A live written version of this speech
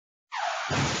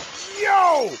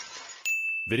go!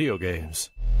 Video games.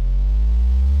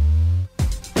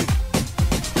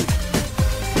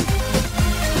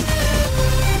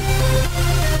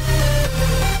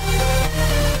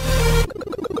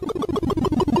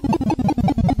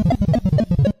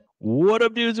 What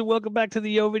up, dudes, and welcome back to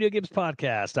the YoVideogames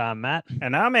podcast. I'm Matt.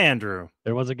 And I'm Andrew.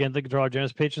 And once again, thank you to our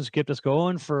generous patrons who kept us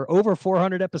going for over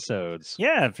 400 episodes.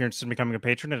 Yeah, if you're interested in becoming a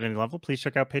patron at any level, please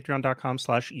check out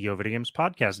patreon.com/YoVideogames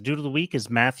podcast. Dude of the week is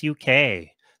Matthew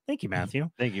K. Thank you, Matthew.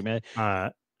 Thank you, man.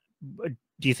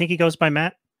 Do you think he goes by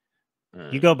Matt?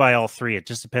 You go by all three. It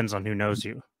just depends on who knows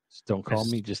you. Just don't call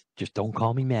me. Just don't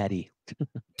call me Maddie.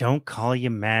 Don't call you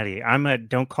Maddie.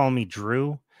 Don't call me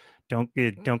Drew.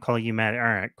 Don't call you Maddie. All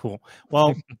right, cool.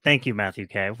 Well, thank you, Matthew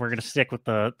K. We're gonna stick with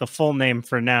the full name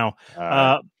for now.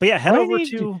 But yeah, head over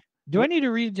to. Do I need to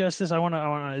readjust this? I want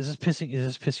to. Is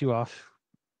this piss you off?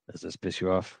 Does this piss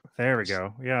you off? There we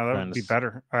go. Yeah, that would be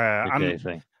better.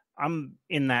 I'm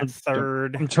in that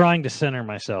third. I'm trying to center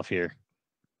myself here.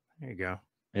 There you go.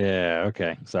 Yeah.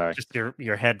 Okay. Sorry. Just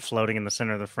your head floating in the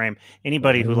center of the frame.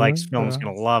 Anybody who likes film is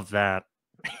gonna love that.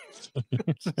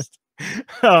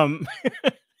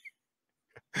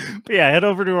 But yeah, head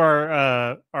over to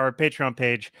our Patreon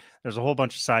page. There's a whole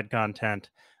bunch of side content.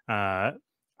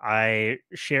 I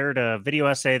shared a video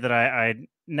essay that I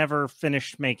never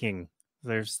finished making.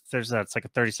 There's that. It's like a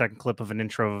 30-second clip of an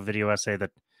intro of a video essay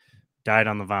that died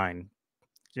on the vine.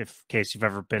 In case you've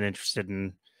ever been interested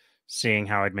in seeing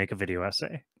how I'd make a video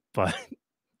essay, but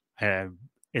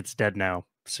it's dead now,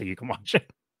 so you can watch it.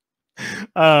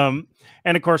 And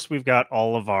of course, we've got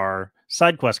all of our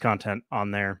side quest content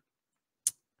on there.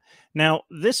 Now,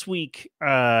 this week,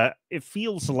 it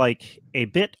feels like a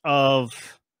bit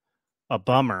of a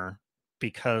bummer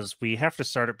because we have to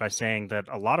start it by saying that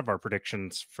a lot of our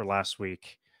predictions for last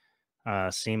week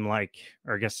seem like,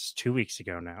 or I guess 2 weeks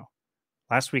ago now,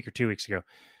 last week or 2 weeks ago,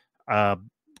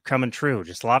 coming true.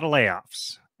 Just a lot of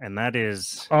layoffs. And that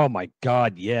is... Oh, my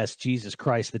God, yes. Jesus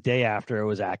Christ. The day after it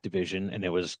was Activision, and it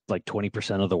was like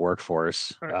 20% of the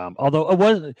workforce. Although it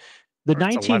wasn't... The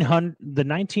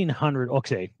 1900.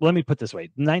 Okay, let me put it this way: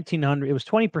 1900. It was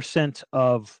 20%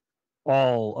 of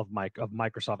all of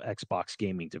Microsoft Xbox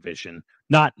gaming division.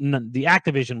 The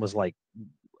Activision was like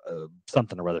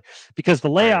something or other, because the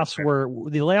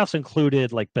layoffs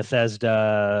included like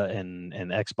Bethesda and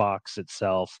Xbox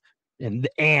itself and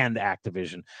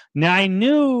Activision. Now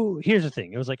here's the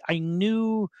thing: it was like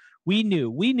we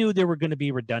knew there were going to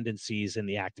be redundancies in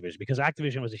the Activision, because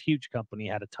Activision was a huge company,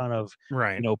 had a ton of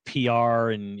PR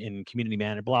and community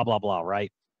management, blah blah blah.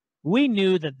 Right? We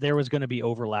knew that there was going to be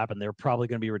overlap, and there were probably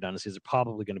going to be redundancies. There are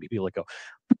probably going to be people that go,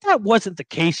 but that wasn't the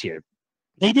case here.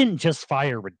 They didn't just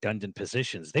fire redundant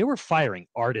positions; they were firing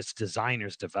artists,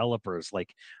 designers, developers,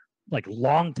 like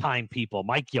longtime people.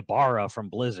 Mike Ybarra from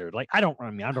Blizzard. Like I don't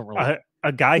really.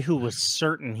 A guy who was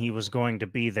certain he was going to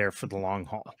be there for the long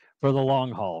haul. For the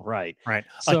long haul, right.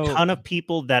 So, a ton of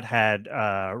people that had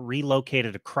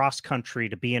relocated across country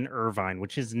to be in Irvine,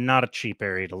 which is not a cheap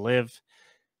area to live,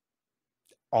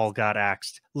 all got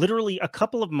axed. Literally, a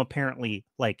couple of them apparently,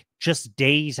 like, just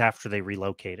days after they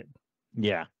relocated.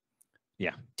 Yeah.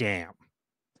 Damn.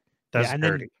 That's and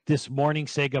dirty. Then this morning,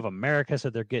 Sega of America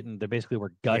said they basically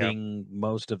were gutting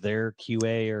most of their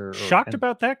QA. Shocked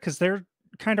about that, because they're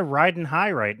kind of riding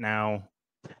high right now.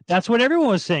 That's what everyone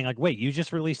was saying. Like, wait, you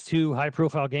just released 2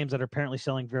 high-profile games that are apparently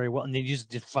selling very well, and then you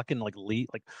just fucking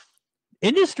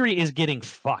industry is getting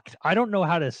fucked. I don't know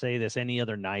how to say this any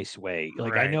other nice way.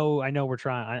 Like, I know we're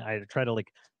trying. I try to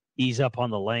like ease up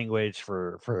on the language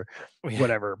for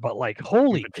whatever, but like,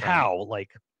 holy cow!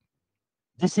 Like,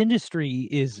 this industry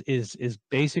is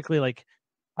basically like.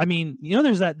 I mean,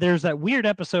 there's that weird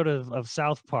episode of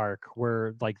South Park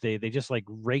where like they just like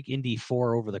rake Indie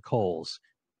 4 over the coals.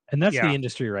 And that's the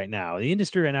industry right now. The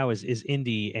industry right now is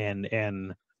indie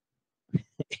and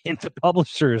the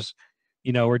publishers,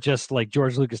 are just like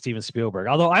George Lucas, Steven Spielberg.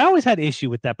 Although I always had issue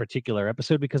with that particular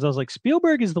episode, because I was like,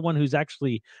 Spielberg is the one who's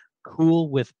actually cool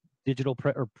with digital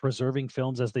or preserving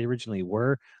films as they originally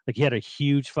were. Like, he had a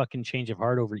huge fucking change of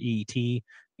heart over ET.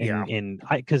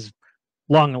 Because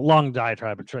long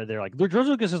diatribe. They're like, George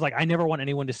Lucas is like, I never want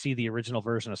anyone to see the original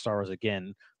version of Star Wars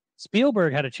again.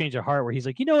 Spielberg had a change of heart where he's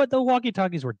like, you know what, the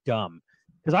walkie-talkies were dumb.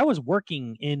 Because I was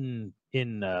working in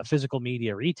physical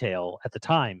media retail at the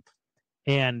time,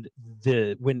 and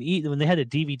when they had a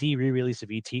DVD re-release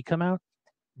of ET come out,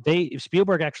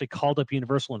 Spielberg actually called up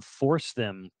Universal and forced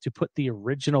them to put the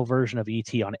original version of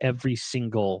ET on every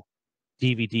single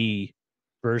DVD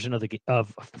version of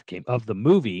the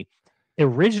movie.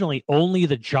 Originally, only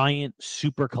the giant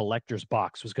super collector's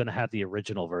box was going to have the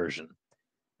original version.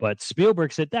 But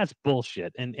Spielberg said that's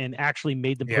bullshit, and actually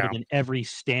made them put it in every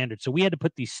standard. So we had to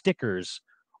put these stickers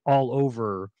all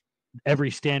over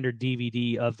every standard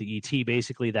DVD of the ET,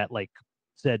 basically, that like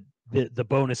said the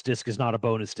bonus disc is not a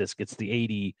bonus disc. It's the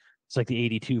 80. It's like the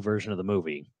 82 version of the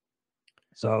movie.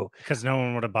 So because no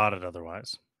one would have bought it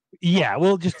otherwise. Yeah,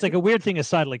 well, just like a weird thing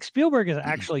aside, like Spielberg is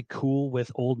actually cool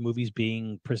with old movies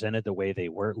being presented the way they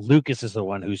were. Lucas is the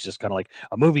one who's just kind of like,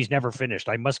 a movie's never finished.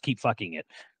 I must keep fucking it.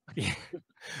 Yeah.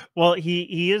 Well,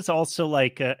 he is also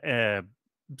like a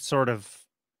sort of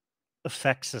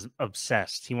effects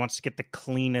obsessed. He wants to get the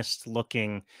cleanest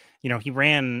looking. He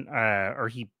ran or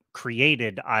he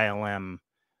created ILM.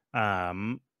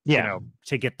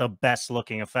 To get the best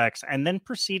looking effects, and then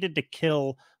proceeded to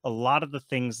kill a lot of the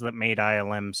things that made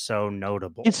ILM so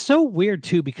notable. It's so weird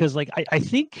too, because like I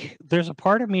think there's a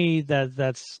part of me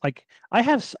that's like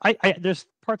there's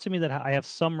parts of me that I have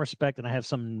some respect, and I have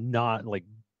some not, like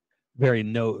very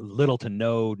little to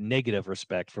no negative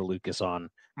respect for Lucas on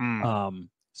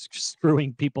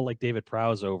screwing people like David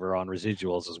Prowse over on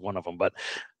residuals is one of them. But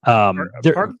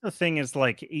part of the thing is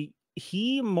like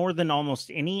he more than almost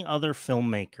any other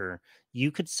filmmaker you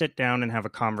could sit down and have a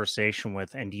conversation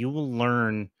with, and you will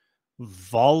learn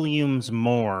volumes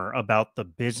more about the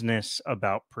business,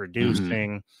 about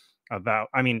producing, about,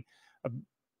 I mean,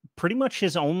 pretty much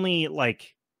his only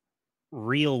like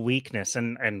real weakness,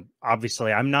 and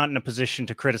obviously I'm not in a position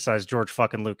to criticize George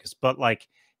fucking Lucas, but like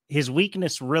his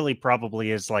weakness really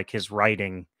probably is like his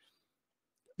writing.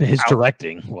 His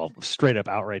directing, well, straight up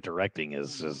outright directing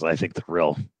is I think the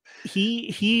real.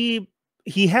 He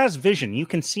has vision. You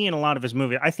can see in a lot of his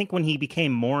movies. I think when he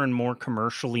became more and more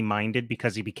commercially minded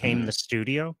because he became the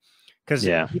studio, because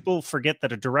people forget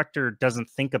that a director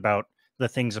doesn't think about the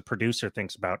things a producer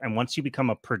thinks about. And once you become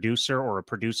a producer or a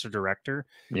producer director,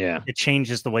 it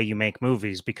changes the way you make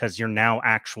movies, because you're now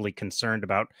actually concerned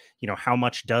about, how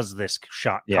much does this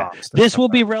shot cost? This will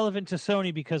be relevant to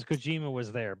Sony because Kojima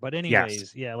was there. But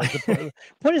anyways, like the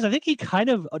point is, I think he kind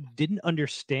of didn't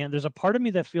understand. There's a part of me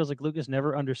that feels like Lucas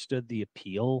never understood the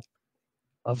appeal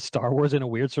of Star Wars in a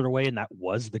weird sort of way. And that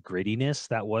was the grittiness.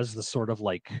 That was the sort of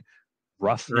like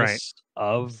roughness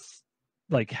of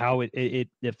like how it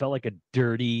felt like a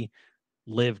dirty,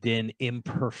 lived in,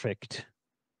 imperfect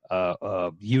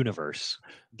universe,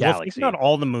 galaxy. Well, not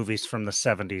all the movies from the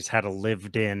 70s had a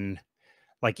lived in,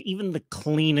 like even the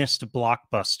cleanest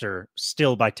blockbuster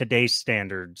still by today's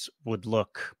standards would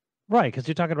look right, because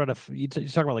you're talking about you're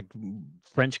talking about like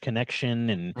French Connection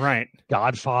and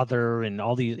Godfather and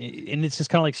all these, and it's just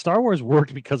kind of like Star Wars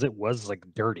worked because it was like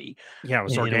dirty. Yeah, it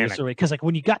was organic. Because like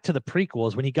when you got to the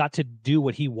prequels, when he got to do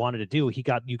what he wanted to do,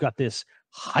 you got this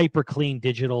hyper clean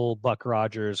digital Buck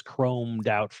Rogers chromed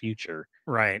out future,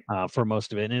 for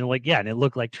most of it, and like and it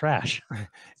looked like trash.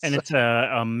 And it's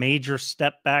a major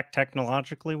step back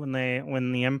technologically when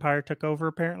the Empire took over,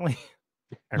 apparently.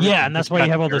 And that's why you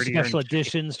have all those special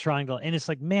editions trying to, and it's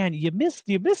like, man, you missed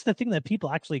the thing that people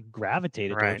actually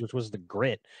gravitated towards, which was the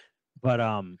grit. But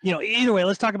either way,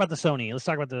 let's talk about the Sony. Let's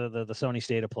talk about the Sony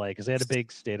State of Play, because they had a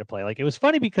big State of Play. Like, it was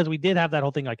funny because we did have that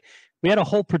whole thing. Like, we had a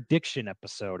whole prediction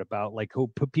episode about like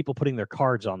people putting their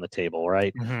cards on the table,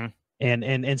 right? And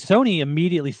Sony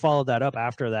immediately followed that up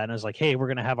after that, and was like, hey, we're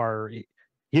gonna have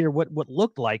what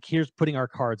looked like, here's putting our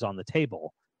cards on the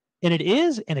table, and it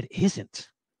is, and it isn't.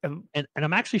 And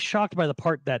I'm actually shocked by the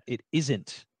part that it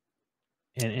isn't.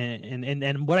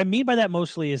 And what I mean by that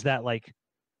mostly is that, like,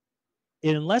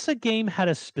 unless a game had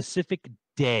a specific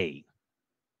day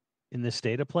in the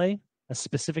State of Play, a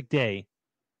specific day,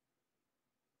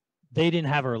 they didn't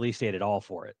have a release date at all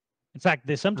for it. In fact,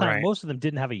 most of them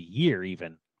didn't have a year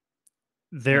even.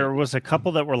 There was a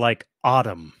couple that were like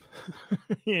autumn.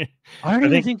 I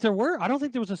don't think there were. I don't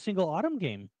think there was a single autumn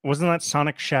game. Wasn't that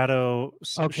Sonic Shadow?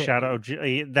 Shadow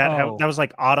that was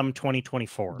like autumn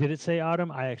 2024. Did it say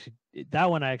autumn? I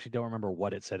actually don't remember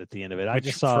what it said at the end of it. I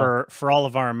just saw for all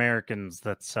of our Americans,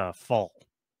 that's fall.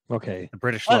 Okay, the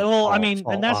British. I mean,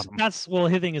 and that's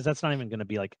the thing is, that's not even going to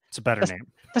be like, it's a better name.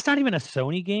 That's not even a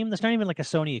Sony game. That's not even like a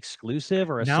Sony exclusive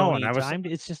or a Sony timed.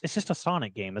 It's just a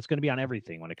Sonic game that's going to be on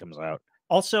everything when it comes out.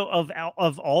 Also,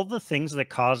 of all the things that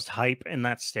caused hype in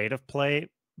that State of Play,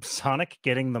 Sonic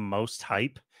getting the most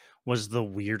hype was the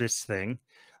weirdest thing.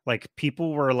 Like,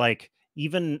 people were like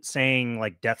even saying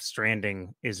like Death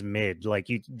Stranding is mid. Like,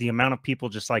 the amount of people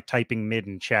just like typing mid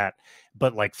in chat,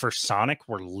 but like for Sonic,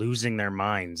 we're losing their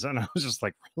minds. And I was just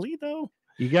like, really though?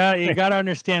 You got to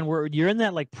understand, you're in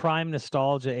that like prime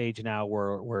nostalgia age now,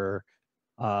 where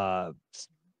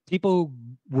people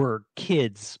were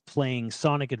kids playing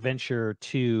Sonic Adventure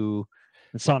 2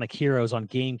 and Sonic Heroes on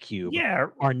GameCube Yeah,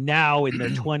 are now in their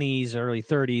 20s, early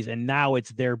 30s, and now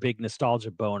it's their big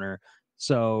nostalgia boner.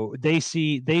 So they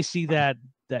see that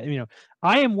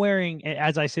I am wearing,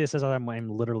 as I say this as I'm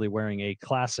literally wearing a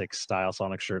classic style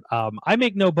Sonic shirt. I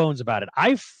make no bones about it.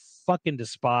 I fucking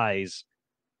despise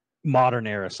modern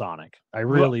era Sonic. I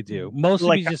really do. Most of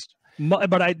like, he's just but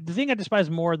the thing I despise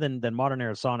more than modern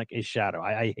era Sonic is Shadow.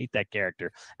 I hate that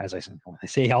character. As I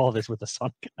say all of this with the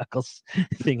Sonic Knuckles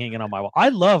thing hanging on my wall. I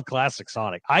love classic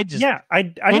Sonic. I I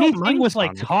don't anything mind with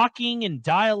like Sonic. talking and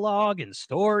dialogue and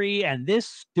story, and this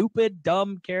stupid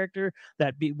dumb character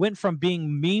that went from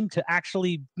being meme to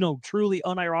actually truly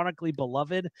unironically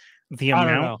beloved. The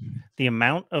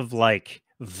amount of like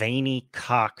veiny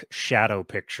cock shadow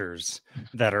pictures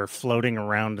that are floating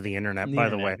around the internet, by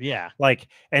the way. Yeah. Like,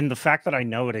 and the fact that I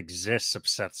know it exists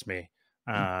upsets me.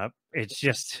 It's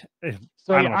just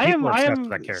so I don't know, I people are obsessed am with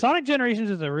that character. Sonic Generations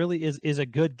is a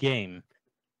good game.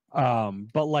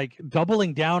 But like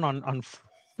doubling down on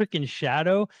freaking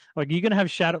Shadow, like you're gonna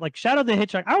have Shadow the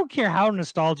Hedgehog. I don't care how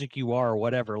nostalgic you are or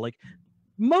whatever. Like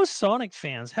most Sonic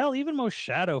fans, hell, even most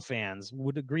Shadow fans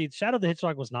would agree Shadow the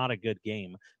Hedgehog was not a good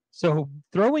game. So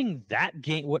throwing that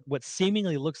game, what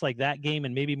seemingly looks like that game,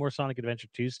 and maybe more Sonic Adventure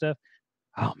 2 stuff.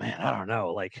 Oh man, I don't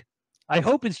know. Like, I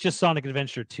hope it's just Sonic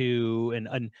Adventure 2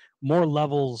 and more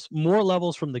levels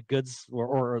from the goods,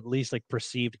 or at least like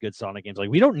perceived good Sonic games. Like,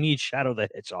 we don't need Shadow the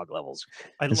Hedgehog levels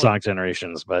in Sonic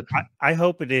Generations, but I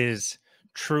hope it is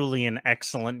truly an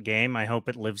excellent game. I hope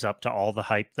it lives up to all the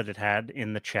hype that it had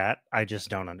in the chat. I just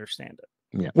don't understand it.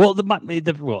 Yeah. Well,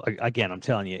 well, again, I'm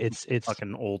telling you, it's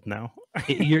fucking old now.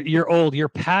 You're old. You're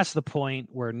past the point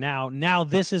where now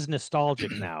this is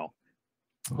nostalgic now.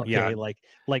 Okay, yeah,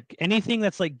 like anything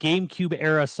that's like GameCube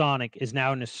era Sonic is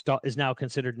now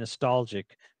considered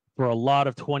nostalgic for a lot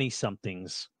of 20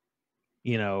 somethings.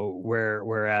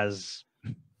 Whereas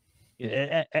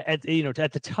at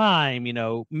the time,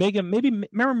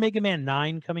 remember Mega Man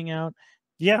 9 coming out?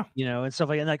 Yeah. And stuff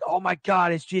like that. And like, oh my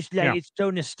God, it's just like it's so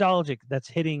nostalgic. That's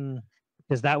hitting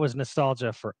because that was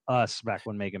nostalgia for us back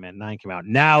when Mega Man 9 came out.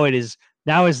 Now is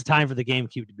the time for the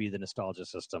GameCube to be the nostalgia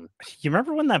system. You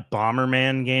remember when that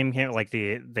Bomberman game came? Like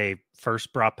they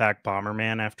first brought back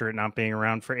Bomberman after it not being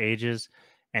around for ages,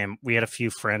 and we had a few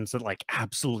friends that like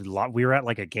absolutely we were at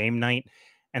like a game night,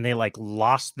 and they like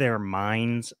lost their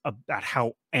minds about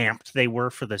how amped they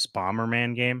were for this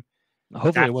Bomberman game.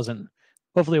 Hopefully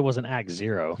it wasn't Act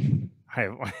Zero.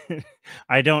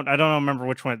 I don't remember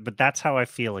which one, but that's how I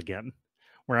feel again.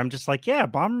 Where I'm just like, yeah,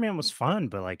 Bomberman was fun,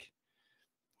 but like,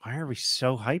 why are we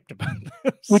so hyped about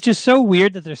this? Which is so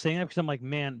weird that they're saying that, because I'm like,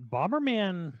 man,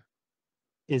 Bomberman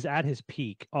is at his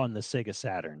peak on the Sega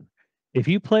Saturn. If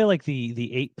you play like the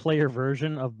 8-player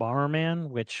version of Bomberman,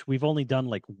 which we've only done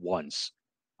like once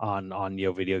on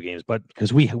YoVideogames, but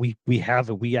because we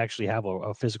actually have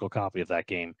a physical copy of that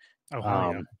game.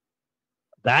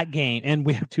 That game, and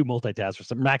we have 2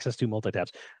 multitaps. Max has 2 multitaps.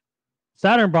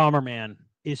 Saturn Bomberman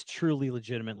is truly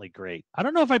legitimately great. I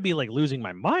don't know if I'd be like losing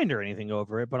my mind or anything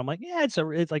over it, but I'm like, yeah, it's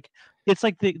like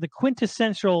the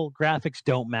quintessential graphics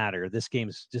don't matter. This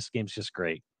game's just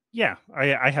great. Yeah,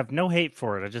 I have no hate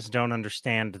for it. I just don't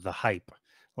understand the hype.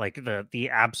 Like the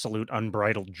absolute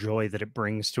unbridled joy that it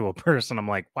brings to a person. I'm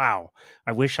like, wow,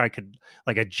 I wish I could,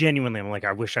 like,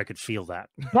 I wish I could feel that.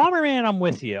 Bomberman, I'm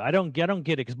with you. I don't get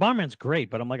it, because Bomberman's great,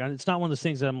 but I'm like, it's not one of those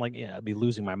things that I'm like, yeah, I'd be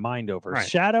losing my mind over. Right.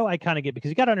 Shadow, I kind of get, because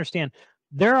you got to understand,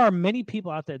 there are many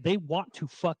people out there, they want to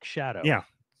fuck Shadow. Yeah.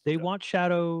 They want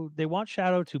Shadow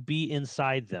to be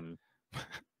inside them.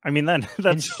 I mean,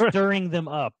 that's stirring them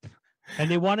up. And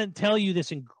they want to tell you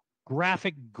this in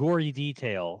graphic, gory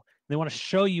detail. They want to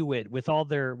show you it with all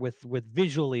their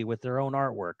visually with their own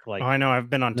artwork. Like, I know, I've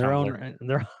been on their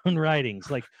own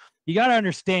writings. Like, you got to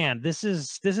understand, this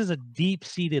is a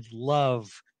deep-seated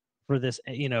love for this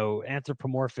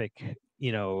anthropomorphic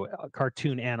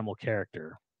cartoon animal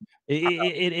character.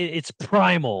 It's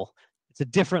primal. It's a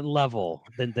different level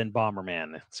than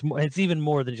Bomberman. It's even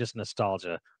more than just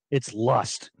nostalgia. It's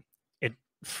lust. It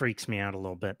freaks me out a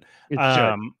little bit.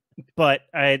 But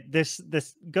this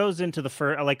goes into the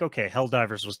first, like, okay,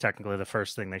 Helldivers was technically the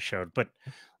first thing they showed, but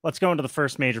let's go into the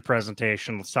first major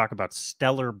presentation. Let's talk about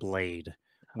Stellar Blade,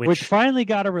 which finally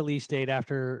got a release date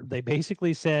after they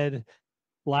basically said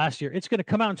last year it's going to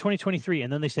come out in 2023,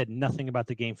 and then they said nothing about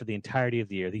the game for the entirety of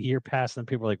the year. The year passed, and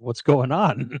people were like, "What's going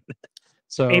on?"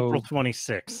 So April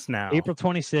 26th now. April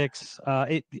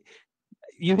 26th.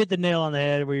 You hit the nail on the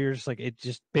head, where you're just like, it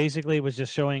just basically was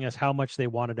just showing us how much they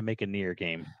wanted to make a Nier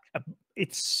game.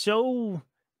 It's so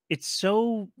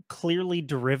clearly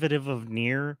derivative of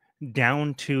Nier,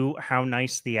 down to how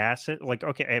nice the asset. Like,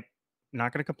 okay, I'm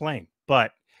not going to complain.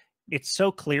 but it's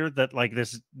so clear that like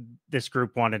this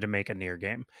group wanted to make a Nier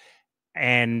game,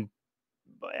 and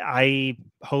I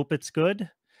hope it's good.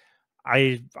 All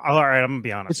right, I'm gonna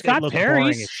be honest. It's got It looked boring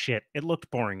as parries. shit. It looked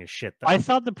boring as shit, though. I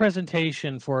thought the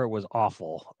presentation for it was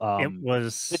awful. It The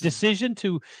was decision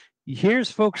to here's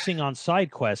focusing on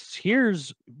side quests,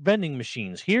 here's vending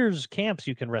machines, here's camps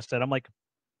you can rest at. I'm like,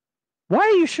 why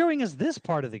are you showing us this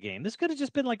part of the game? This could have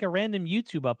just been like a random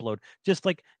YouTube upload. Just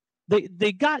like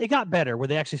it got better where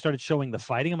they actually started showing the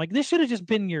fighting. I'm like, this should have just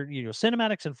been your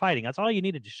cinematics and fighting. That's all you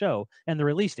needed to show, and the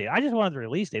release date. I just wanted the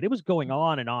release date. It was going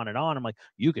on and on and on. I'm like,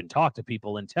 you can talk to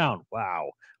people in town.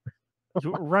 Wow.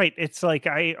 right. It's like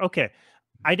I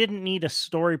didn't need a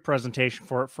story presentation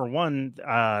for it. For one,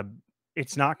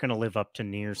 it's not going to live up to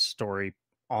Nier's story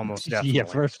almost definitely. Yeah,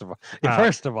 first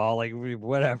of all, like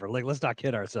whatever. Like, let's not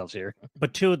kid ourselves here.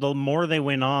 But two, the more they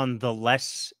went on, the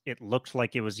less it looked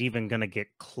like it was even going to get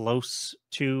close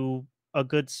to a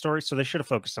good story. So they should have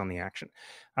focused on the action.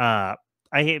 I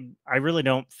really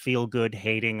don't feel good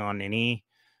hating on any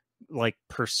like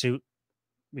pursuit,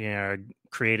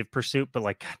 creative pursuit, but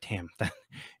like, goddamn,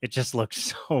 it just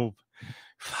looks so.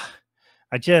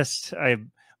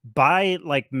 By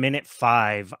like minute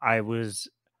 5,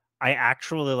 I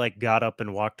actually like got up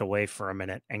and walked away for a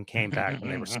minute and came back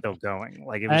when they were still going.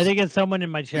 Like, I think it's someone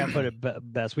in my chat put it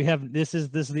best. This is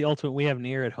the ultimate. We have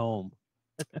Nier at home.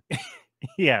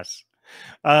 yes,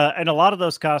 and a lot of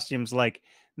those costumes, like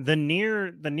the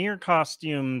Nier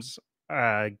costumes,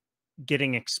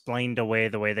 getting explained away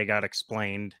the way they got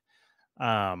explained,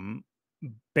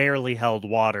 barely held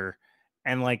water,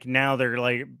 and like now they're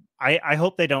like, I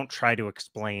hope they don't try to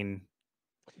explain.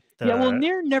 Yeah, well,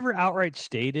 Nier never outright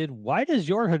stated, why does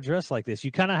Yorha dress like this?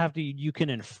 You kind of have to, you can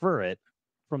infer it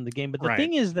from the game. But the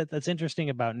thing is that's interesting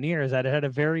about Nier is that it had a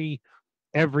very,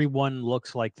 everyone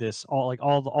looks like this. All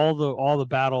the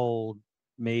battle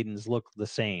maidens look the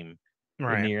same.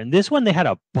 Right. Nier. And this one, they had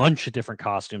a bunch of different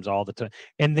costumes all the time.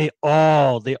 And they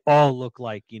all look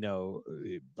like,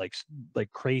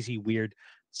 like crazy, weird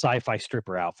sci-fi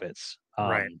stripper outfits.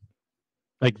 Right.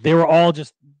 Like they were all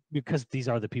just because these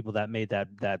are the people that made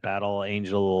that Battle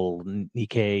Angel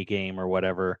Nikkei game or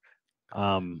whatever.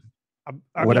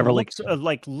 Whatever,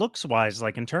 looks wise,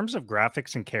 like in terms of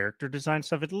graphics and character design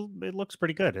stuff, it looks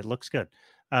pretty good. It looks good.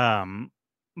 But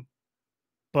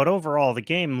overall, the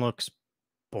game looks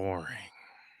boring.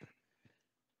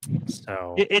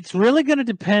 So it's really going to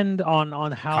depend on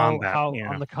how yeah.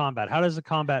 on the combat. How does the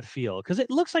combat feel? Because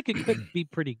it looks like it could be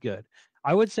pretty good.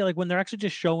 I would say like when they're actually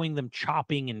just showing them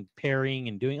chopping and parrying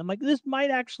and doing, I'm like, this might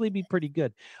actually be pretty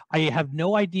good. I have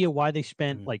no idea why they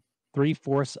spent like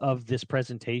 3/4 of this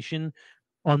presentation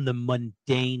on the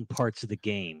mundane parts of the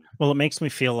game. Well, it makes me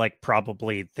feel like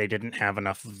probably they didn't have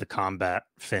enough of the combat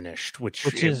finished, which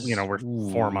is, we're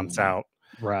 4 months out.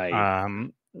 Right.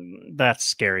 That's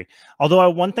scary. Although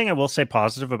one thing I will say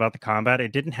positive about the combat,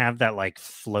 it didn't have that like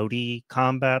floaty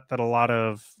combat that a lot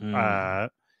of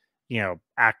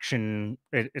action.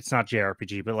 It's not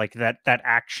JRPG, but like that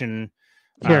action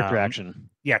character action.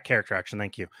 Yeah, character action.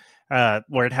 Thank you.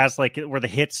 Where it has like where the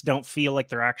hits don't feel like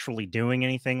they're actually doing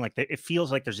anything. Like it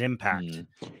feels like there's impact.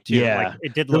 Yeah, like,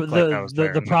 it did look like that was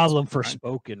the problem for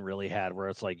Spoken really had where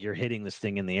it's like you're hitting this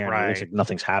thing in the air and it looks like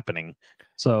nothing's happening.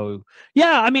 So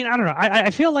yeah, I mean, I don't know.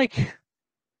 I feel like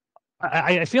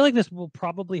I feel like this will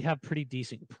probably have pretty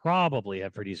decent combat. We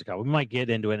might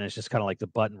get into it and it's just kind of like the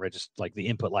button where just like the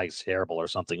input lag is terrible or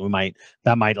something.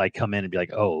 That might like come in and be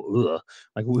like, oh, ugh.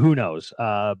 Like who knows?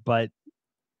 But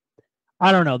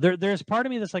I don't know. There's part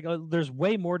of me that's like, there's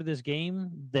way more to this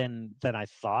game than I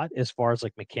thought as far as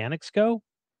like mechanics go.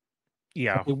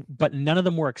 Yeah, but none of the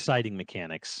more exciting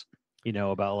mechanics.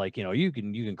 About like, you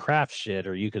can craft shit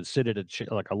or you can sit at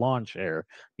like a lawn chair,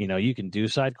 you can do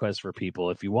side quests for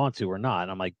people if you want to or not. And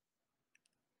I'm like,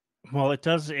 well, it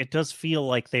does feel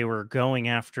like they were going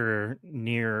after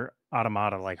Nier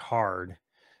Automata like hard.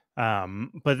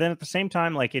 But then at the same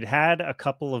time, like it had a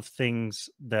couple of things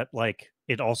that like,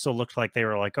 it also looked like they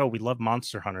were like, oh, we love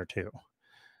Monster Hunter too.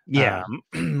 Yeah.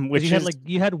 Which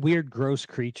you had weird, gross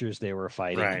creatures they were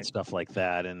fighting and stuff like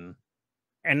that. And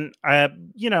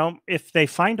if they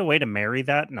find a way to marry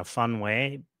that in a fun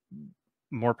way,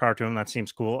 more power to them. That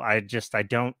seems cool. I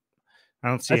don't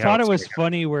see. I thought it was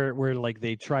funny where like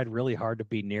they tried really hard to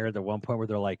be near the one point where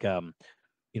they're like,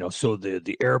 so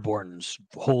the airborne's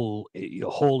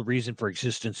whole reason for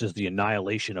existence is the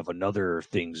annihilation of another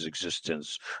thing's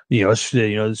existence.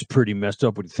 It's pretty messed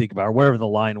up when you think about it. Whatever the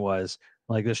line was,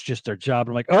 like that's just their job.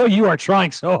 I'm like, oh, you are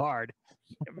trying so hard.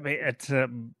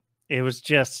 It was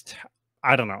just.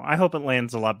 I don't know. I hope it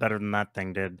lands a lot better than that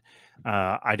thing did.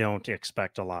 I don't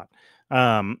expect a lot.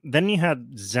 Then you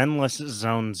had Zenless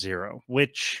Zone Zero,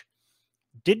 which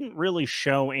didn't really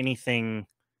show anything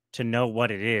to know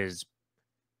what it is.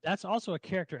 That's also a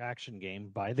character action game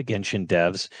by the Genshin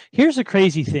devs. Here's a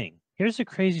crazy thing. Here's the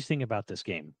crazy thing about this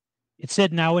game. It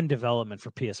said now in development for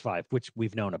PS5, which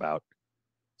we've known about.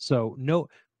 So no,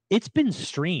 it's been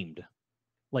streamed.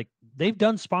 Like they've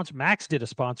done sponsor. Max did a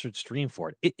sponsored stream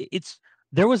for it. It's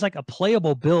there was like a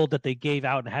playable build that they gave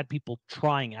out and had people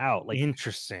trying out. Like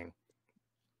Interesting.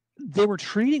 they were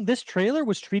treating this trailer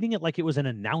was treating it like it was an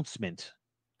announcement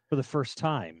for the first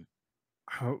time.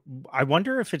 I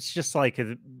wonder if it's just like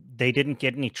they didn't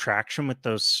get any traction with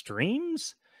those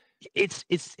streams. It's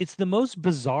the most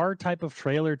bizarre type of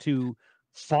trailer to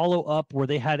follow up where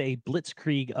they had a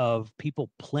blitzkrieg of people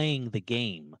playing the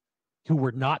game who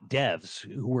were not devs,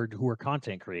 who were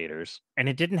content creators. And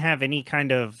it didn't have any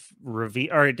kind of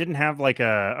reveal, or it didn't have like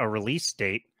a release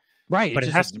date. Right. But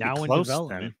it has to now be in close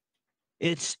development. then.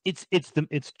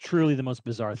 It's truly the most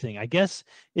bizarre thing. I guess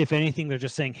if anything, they're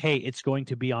just saying, hey, it's going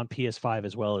to be on PS5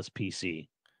 as well as PC.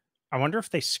 I wonder if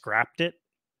they scrapped it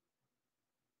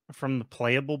from the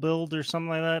playable build or something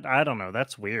like that. I don't know.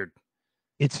 That's weird.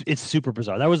 It's super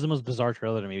bizarre. That was the most bizarre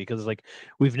trailer to me because like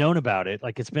we've known about it.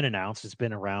 Like it's been announced, it's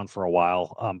been around for a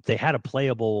while. They had a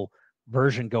playable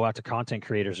version go out to content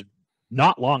creators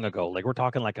not long ago. Like we're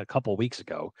talking like a couple weeks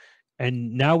ago.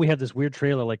 And now we have this weird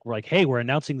trailer, like we're like, hey, we're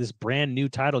announcing this brand new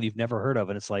title you've never heard of.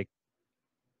 And it's like,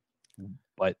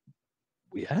 but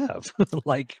we have.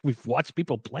 Like we've watched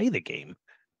people play the game.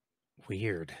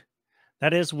 Weird.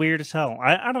 That is weird as hell.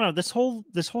 I don't know. This whole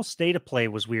state of play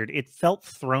was weird. It felt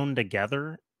thrown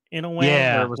together in a way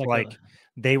where it was like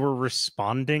they were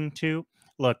responding to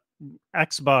look,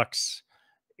 Xbox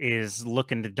is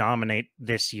looking to dominate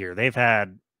this year. They've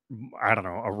had, I don't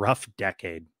know, a rough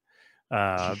decade.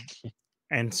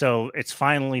 And so it's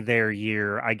finally their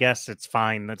year. I guess it's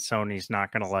fine that Sony's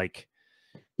not going to like.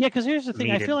 Yeah, because here's the thing.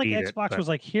 I feel like Xbox Xbox was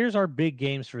like, here's our big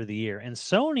games for the year. And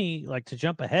Sony, like to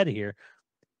jump ahead here,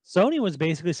 Sony was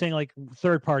basically saying like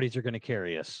third parties are going to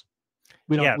carry us.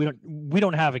 We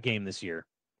don't have a game this year.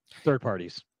 Third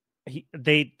parties.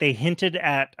 They hinted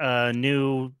at a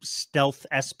new stealth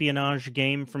espionage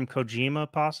game from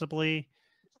Kojima, possibly.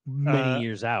 Many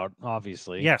years out,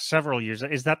 obviously. Yeah, several years.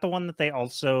 Is that the one that they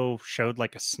also showed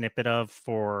like a snippet of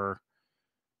for?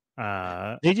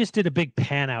 They just did a big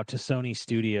pan out to Sony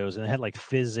Studios and it had like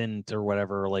Fizzint or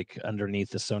whatever, like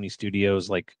underneath the Sony Studios,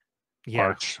 like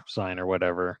arch sign or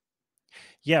whatever.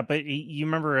 Yeah, but you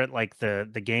remember at like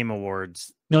the Game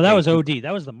Awards? No, that was OD.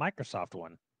 That was the Microsoft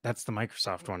one. That's the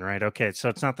Microsoft one, right? Okay, so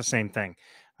it's not the same thing.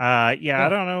 I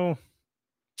don't know.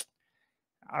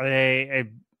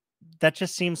 That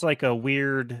just seems like a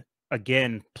weird,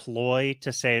 again, ploy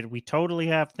to say we totally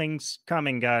have things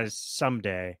coming, guys,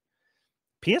 someday.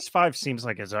 PS5 seems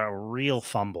like it's a real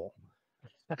fumble.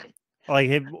 Like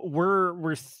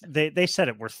they said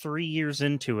it. We're 3 years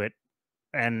into it,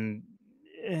 and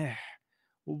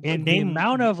the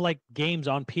amount of like games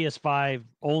on PS5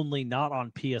 only, not on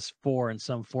PS4 in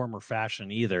some form or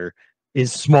fashion either,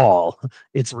 is small.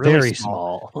 It's really very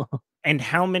small. And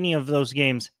how many of those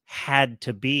games had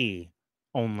to be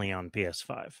only on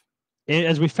PS5?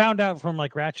 As we found out from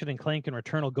like Ratchet and Clank and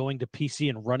Returnal going to PC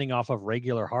and running off of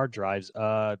regular hard drives,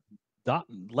 not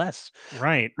less.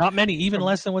 Right. Not many, even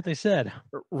less than what they said.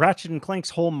 Ratchet and Clank's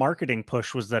whole marketing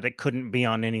push was that it couldn't be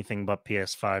on anything but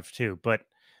PS5 too, but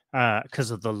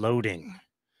because of the loading.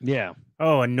 Yeah.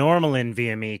 Oh, a normal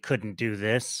NVMe couldn't do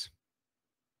this.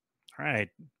 All right.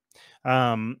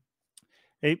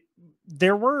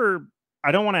 There were,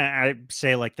 I don't want to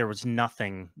say like there was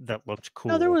nothing that looked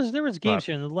cool. No, there was games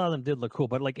here, and a lot of them did look cool.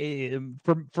 But like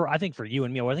for I think for you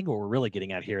and me, I think what we're really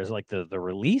getting at here is like the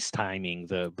release timing,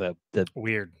 the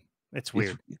weird. It's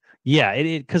weird. Yeah,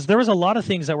 because there was a lot of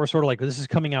things that were sort of like this is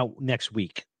coming out next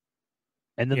week,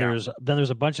 and then there's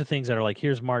a bunch of things that are like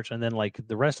here's March, and then like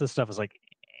the rest of the stuff is like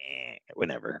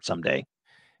whenever someday.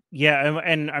 Yeah,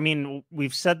 and I mean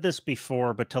we've said this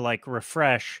before, but to like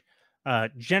refresh.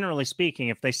 Generally speaking,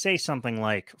 if they say something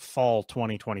like fall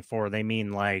 2024, they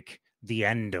mean like the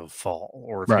end of fall.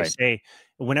 Or if they say,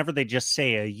 whenever they just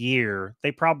say a year,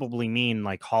 they probably mean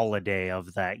like holiday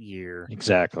of that year.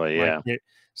 Exactly. Like yeah.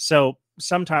 So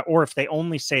sometime, or if they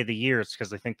only say the year, it's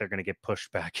because they think they're going to get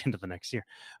pushed back into the next year.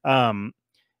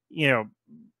 You know,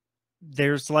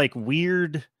 there's like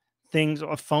weird things.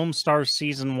 Foam Stars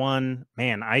Season 1,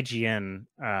 man, IGN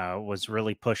was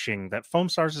really pushing that Foam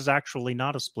Stars is actually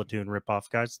not a Splatoon ripoff,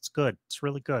 guys. It's good. It's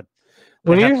really good.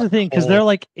 Well, They had, here's like, the thing, a because whole- they're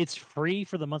like, it's free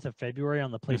for the month of February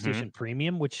on the Mhm. PlayStation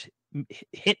Premium, which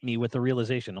hit me with the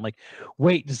realization. I'm like,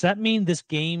 wait, does that mean this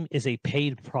game is a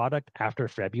paid product after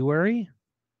February?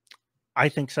 I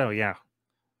think so, yeah.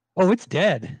 Oh, it's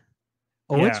dead.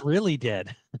 Oh, Yeah. it's really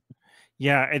dead.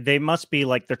 Yeah, they must be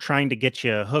like they're trying to get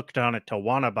you hooked on it to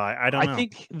wanna buy. I don't know. I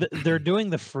think they're doing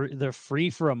the free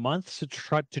for a month to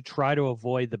try to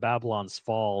avoid the Babylon's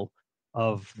fall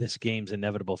of this game's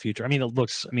inevitable future. I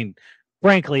mean,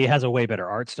 frankly, it has a way better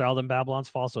art style than Babylon's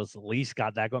Fall, so it's at least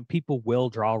got that going. People will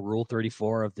draw Rule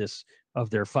 34 of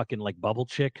their fucking like bubble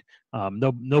chick.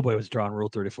 Nobody was drawing Rule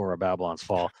 34 of Babylon's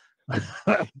Fall.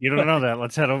 You don't know that.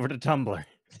 Let's head over to Tumblr.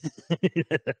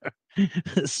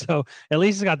 So at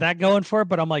least it's got that going for it.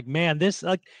 But I'm like, man, this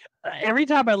like every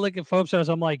time I look at Foam Stars,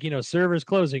 I'm like, servers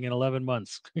closing in 11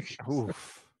 months.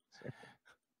 Oof.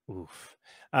 Oof.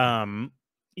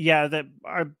 Yeah,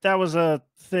 that was a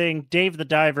thing. Dave the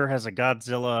Diver has a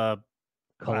Godzilla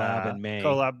Collab in May.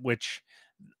 collab, which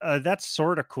that's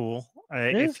sort of cool.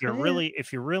 If you're really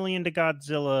into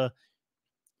Godzilla,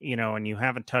 and you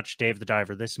haven't touched Dave the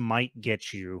Diver, this might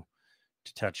get you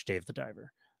to touch Dave the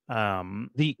Diver.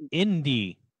 The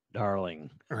indie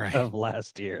darling Right. of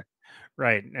last year.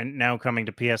 Right, and now coming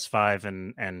to PS5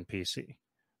 and PC.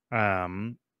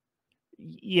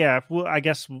 Yeah, well, I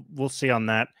guess we'll see on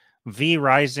that. V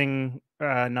Rising,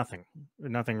 nothing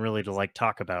really to like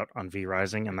talk about on V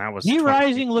Rising, and that was V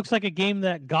Rising looks like a game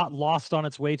that got lost on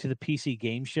its way to the PC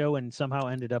game show and somehow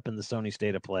ended up in the Sony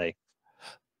State of Play.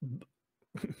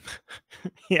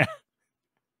 Yeah.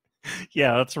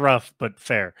 Yeah, that's rough, but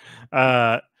fair.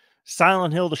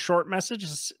 Silent Hill, the short message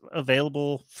is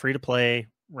available free to play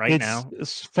now.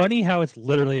 It's funny how it's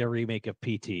literally a remake of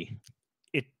PT.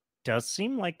 It does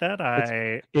seem like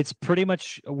that. It's pretty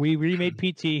much, we remade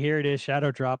PT. Here it is,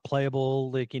 Shadow Drop,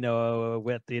 playable, with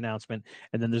the announcement,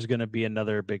 and then there's going to be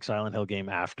another big Silent Hill game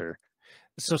after.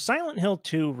 So Silent Hill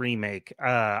 2 remake,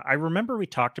 I remember we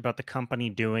talked about the company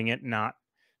doing it not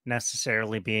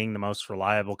necessarily being the most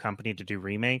reliable company to do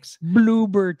remakes.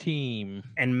 Bloober Team.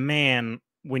 And man,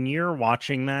 when you're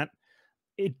watching that,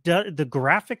 the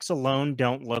graphics alone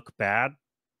don't look bad,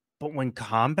 but when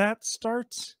combat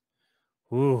starts,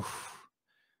 ooh,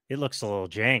 it looks a little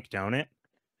jank, don't it?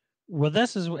 Well,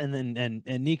 this is, and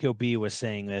Nico B was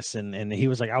saying this, and he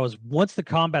was like, once the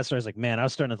combat started, I was like, man, I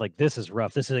was starting to like, this is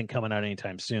rough. This isn't coming out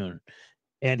anytime soon.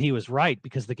 And he was right,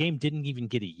 because the game didn't even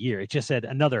get a year. It just said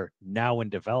another now in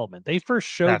development. They first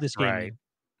showed this game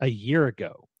a year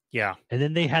ago. Yeah. And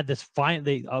then they had this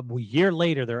a year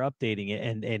later, they're updating it,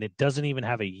 and it doesn't even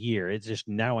have a year. It's just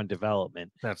now in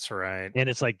development. That's right. And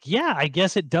it's like, yeah, I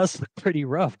guess it does look pretty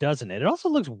rough, doesn't it? It also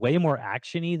looks way more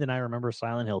action-y than I remember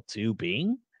Silent Hill 2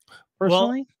 being,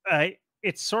 personally. Well,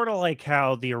 it's sort of like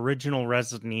how the original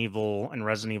Resident Evil and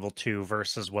Resident Evil 2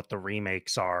 versus what the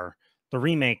remakes are. The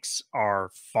remakes are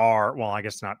I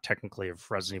guess not technically of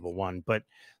Resident Evil 1, but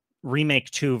remake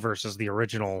 2 versus the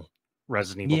original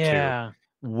Resident Evil 2.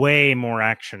 Way more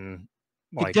action.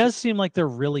 It does seem like they're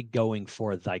really going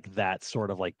for like that sort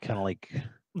of like kind of like,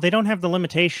 they don't have the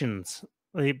limitations.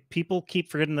 People keep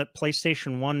forgetting that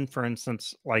PlayStation 1, for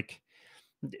instance, like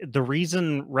the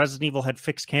reason Resident Evil had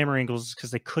fixed camera angles is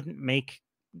because they couldn't make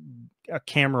a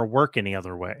camera work any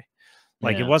other way.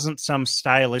 Like it wasn't some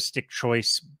stylistic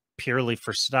choice purely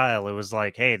for style. It was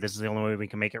like, hey, this is the only way we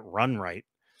can make it run right.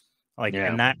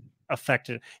 And that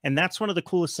affected, and that's one of the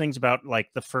coolest things about like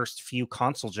the first few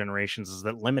console generations, is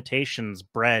that limitations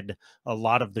bred a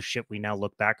lot of the shit we now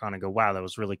look back on and go, wow, that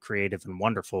was really creative and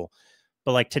wonderful.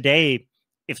 But like today,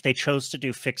 if they chose to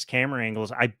do fixed camera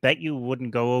angles, I bet you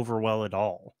wouldn't go over well at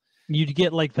all. You'd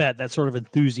get like that sort of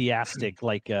enthusiastic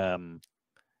like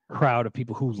crowd of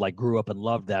people who like grew up and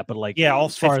loved that, but like, yeah, all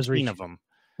as far 15 of them,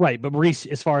 right? But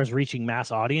as far as reaching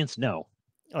mass audience, no.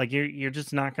 Like you're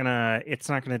just not gonna. It's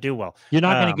not gonna do well. You're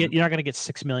not gonna get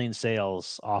 6 million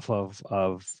sales off of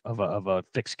a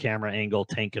fixed camera angle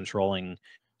tank controlling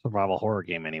survival horror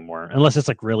game anymore, unless it's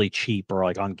like really cheap or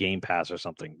like on Game Pass or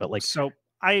something. But like, so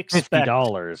I expect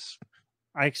 $50.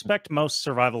 I expect most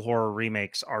survival horror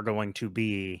remakes are going to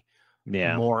be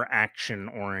more action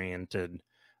oriented.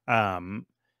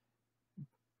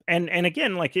 And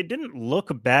again, like it didn't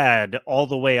look bad all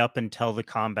the way up until the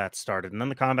combat started. And then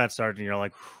the combat started and you're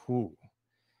like, whew,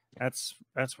 that's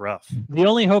rough. The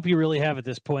only hope you really have at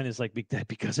this point is like,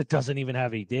 because it doesn't even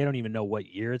have they don't even know what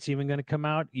year it's even going to come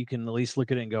out. You can at least look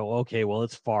at it and go, okay, well,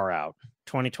 it's far out.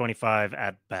 2025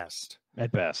 at best.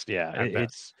 At best, yeah.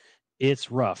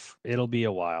 It's rough. It'll be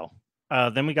a while.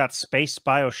 Then we got Space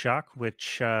BioShock,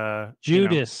 which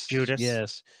Judas. Judas.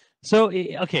 Yes. So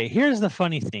okay, here's the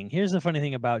funny thing. Here's the funny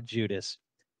thing about Judas.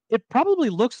 It probably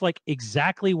looks like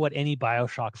exactly what any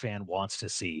BioShock fan wants to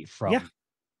see from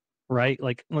right?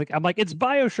 Like I'm like, it's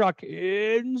BioShock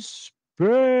in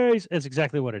space. It's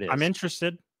exactly what it is. I'm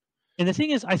interested. And the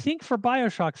thing is, I think for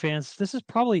BioShock fans, this is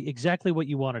probably exactly what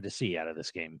you wanted to see out of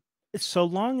this game. So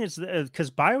long as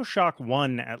because BioShock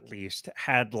 1 at least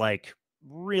had like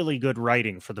really good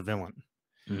writing for the villain.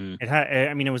 It had,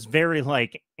 I mean, it was very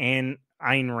like Ayn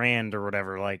Rand or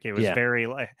whatever. Like it was very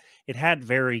like it had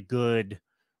very good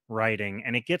writing,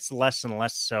 and it gets less and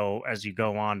less so as you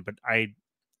go on. But I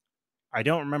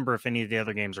don't remember if any of the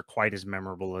other games are quite as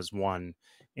memorable as one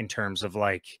in terms of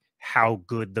like how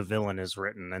good the villain is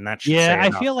written, and that should say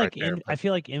I feel like right there, I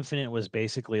feel like Infinite was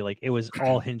basically like it was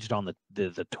all hinged on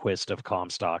the twist of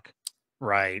Comstock.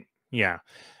 Right. Yeah.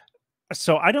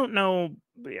 So I don't know.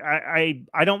 I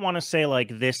don't want to say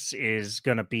like this is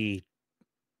gonna be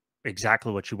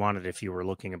exactly what you wanted if you were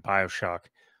looking at BioShock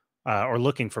or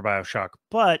looking for BioShock,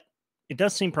 but it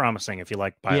does seem promising if you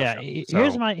like BioShock.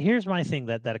 Yeah, here's my thing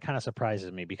that kind of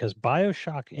surprises me because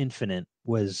BioShock Infinite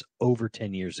was over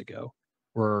 10 years ago.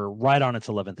 We're right on its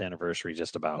 11th anniversary,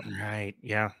 just about. Right.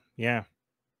 Yeah. Yeah.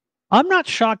 I'm not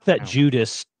shocked that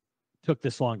Judas took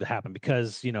this long to happen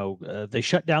because they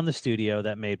shut down the studio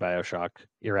that made BioShock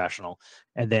Irrational,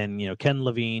 and then Ken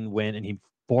Levine went and he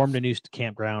formed a new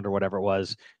campground or whatever it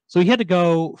was. So he had to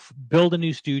go build a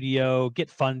new studio, get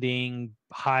funding,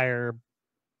 hire,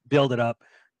 build it up,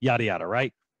 yada yada.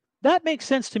 Right? That makes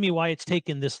sense to me why it's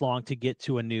taken this long to get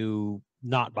to a new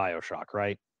not BioShock,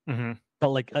 right? Mm-hmm. But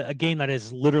like a game that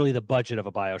is literally the budget of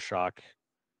a BioShock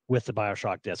with the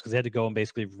BioShock disc because they had to go and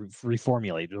basically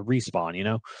reformulate,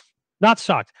 respawn. Not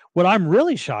shocked. What I'm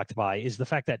really shocked by is the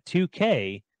fact that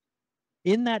 2K,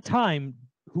 in that time,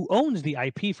 who owns the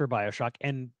IP for BioShock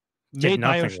and did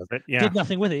nothing with it. Yeah. Did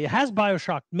nothing with it. It has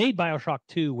made BioShock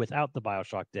 2 without the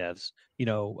BioShock devs,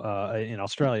 in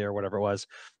Australia or whatever it was.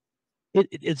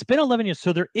 It's been 11 years,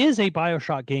 so there is a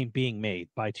BioShock game being made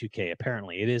by 2K.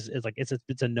 Apparently,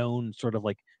 it's a known sort of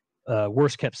like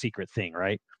worst kept secret thing,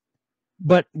 right?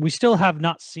 But we still have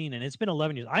not seen it. It's been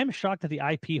 11 years. I'm shocked that the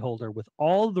IP holder, with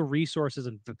all the resources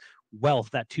and wealth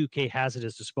that 2K has at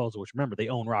its disposal, which remember they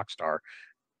own Rockstar,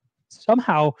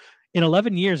 somehow in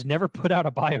 11 years never put out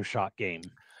a BioShock game.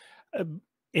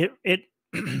 It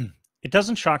it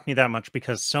doesn't shock me that much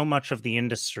because so much of the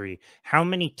industry, how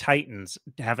many titans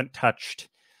haven't touched,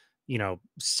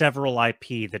 several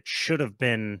IP that should have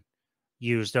been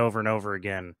used over and over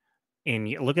again. And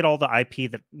look at all the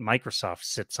IP that Microsoft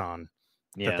sits on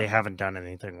that they haven't done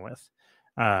anything with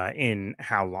in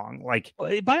how long? Like,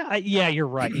 yeah, you're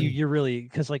right. You're really,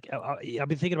 because like I've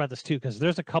been thinking about this too because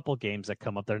there's a couple games that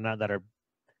come up that are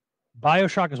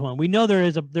BioShock is one. We know there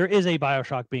is a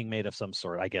BioShock being made of some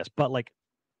sort, I guess, but like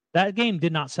that game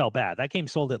did not sell bad. That game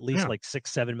sold at least like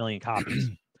 6-7 million copies,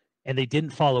 and they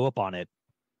didn't follow up on it.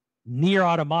 Nier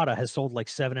Automata has sold like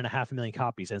 7.5 million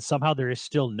copies, and somehow there is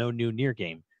still no new Nier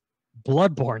game.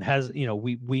 Bloodborne has,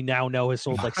 we now know has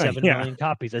sold like 7 million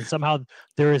copies, and somehow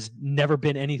there has never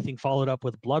been anything followed up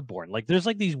with Bloodborne. Like there's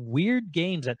like these weird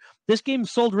games that this game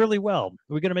sold really well.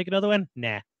 Are we gonna make another one?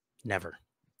 Nah, never.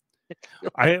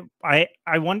 I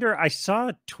wonder. I saw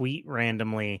a tweet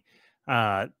randomly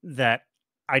that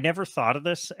I never thought of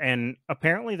this, and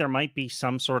apparently there might be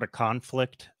some sort of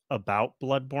conflict about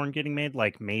Bloodborne getting made.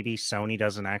 Like maybe Sony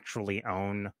doesn't actually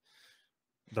own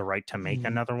the right to make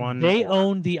another one. They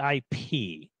own the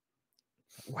IP.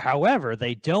 However,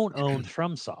 they don't own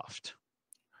FromSoft.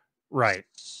 Right.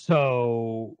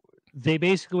 So they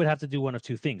basically would have to do one of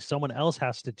two things. Someone else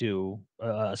has to do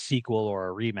a sequel or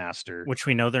a remaster, which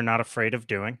we know they're not afraid of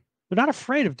doing. They're not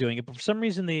afraid of doing it, but for some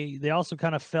reason they also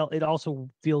kind of felt it also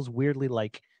feels weirdly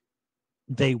like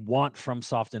they want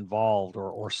FromSoft involved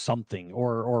or something,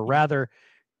 or rather,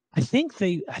 I think for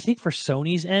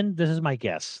Sony's end, this is my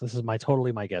guess. This is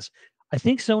totally my guess. I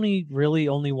think Sony really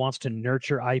only wants to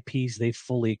nurture IPs they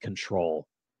fully control,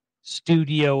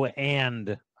 studio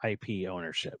and IP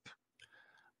ownership.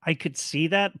 I could see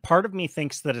that. Part of me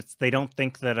thinks that they don't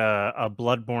think that a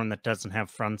Bloodborne that doesn't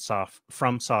have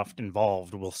FromSoft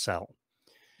involved will sell.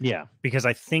 Yeah, because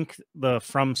I think the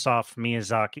FromSoft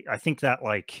Miyazaki, I think that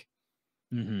like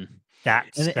that.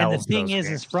 And the thing is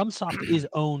FromSoft is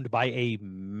owned by a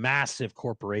massive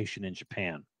corporation in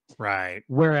Japan. Right.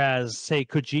 Whereas, say,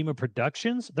 Kojima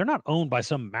Productions, they're not owned by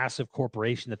some massive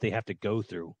corporation that they have to go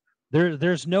through.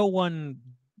 There's no one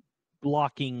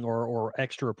blocking or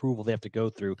extra approval they have to go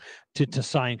through to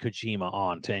sign Kojima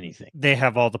on to anything. They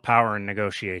have all the power in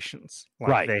negotiations. Like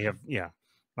right. They have,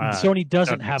 Sony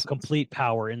doesn't have complete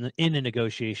power in a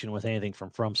negotiation with anything from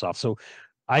FromSoft. So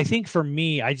I think for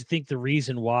me, I think the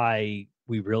reason why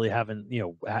we really haven't,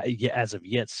 as of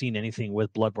yet seen anything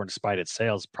with Bloodborne despite its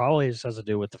sales probably just has to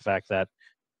do with the fact that,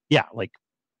 like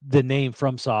the name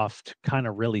FromSoft kind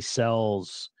of really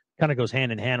sells, kind of goes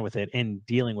hand in hand with it. And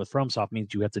dealing with FromSoft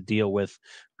means you have to deal with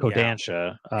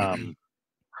Kodansha.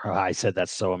 I said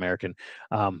that's so American.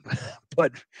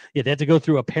 But yeah, they had to go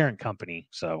through a parent company.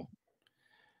 So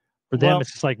for them,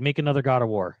 it's just like make another God of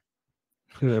War.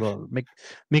 It'll make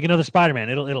another Spider-Man.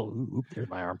 There's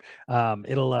my arm.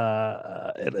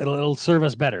 It'll serve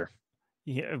us better.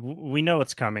 Yeah, we know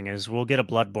what's coming is we'll get a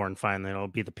Bloodborne finally. It'll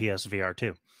be the PSVR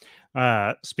 2.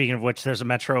 Speaking of which, there's a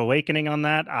Metro Awakening on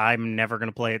that. I'm never going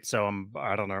to play it, so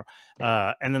I don't know.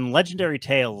 And then Legendary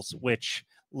Tales, which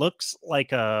looks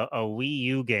like a Wii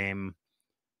U game.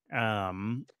 I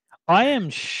am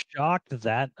shocked that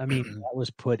that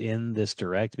was put in this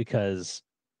direct because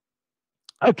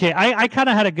okay, I kind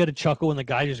of had a good chuckle when the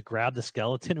guy just grabbed the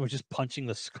skeleton and was just punching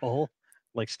the skull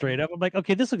like straight up. I'm like,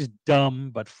 okay, this looks dumb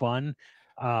but fun.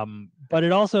 But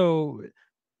it also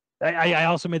I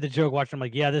also made the joke watching. I'm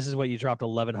like, yeah, this is what you dropped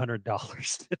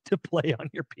 $1,100 to play on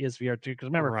your PSVR 2. Because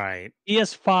remember, right,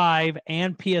 PS5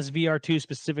 and PSVR 2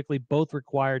 specifically both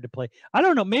required to play. I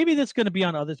don't know. Maybe that's going to be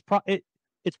on others.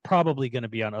 It's probably going to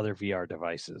be on other VR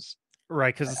devices.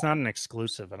 Right, because it's not an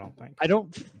exclusive, I don't think. I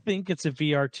don't think it's a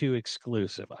VR2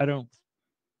 exclusive. I don't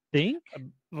think.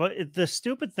 But the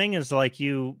stupid thing is, like,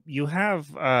 you have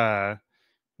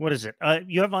what is it?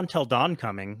 You have Until Dawn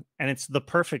coming, and it's the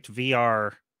perfect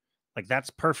VR. Like, that's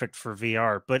perfect for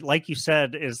VR. But like you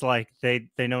said, is like they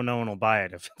know no one will buy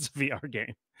it if it's a VR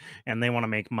game, and they want to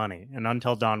make money. And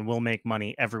Until Dawn will make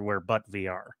money everywhere but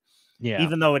VR. Yeah,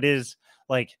 even though it is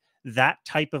like that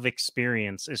type of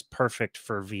experience is perfect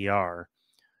for VR.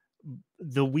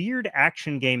 The weird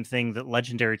action game thing that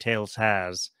Legendary Tales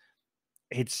has,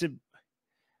 it's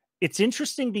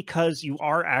interesting because you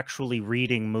are actually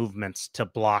reading movements to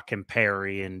block and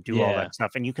parry and do all that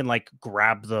stuff, and you can like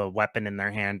grab the weapon in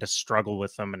their hand to struggle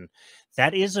with them, and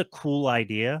that is a cool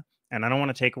idea. And I don't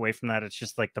want to take away from that. It's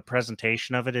just like the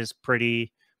presentation of it is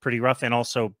pretty rough, and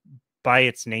also by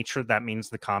its nature, that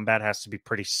means the combat has to be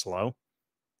pretty slow.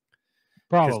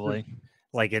 probably.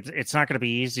 Like it's not going to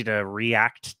be easy to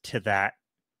react to that.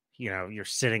 You're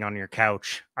sitting on your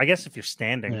couch. I guess if you're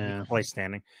standing, you can play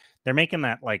standing. They're making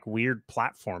that like weird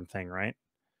platform thing, right?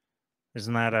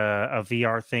 Isn't that a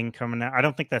VR thing coming out? I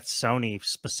don't think that's Sony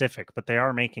specific, but they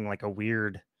are making like a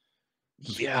weird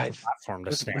platform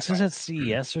to stand. This is at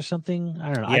CES or something.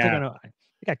 I don't know. Yeah. I think I know.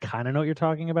 I kind of know what you're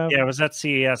talking about. Yeah, it was at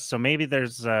CES, so maybe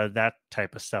there's that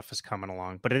type of stuff is coming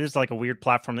along. But it is like a weird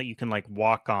platform that you can like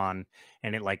walk on,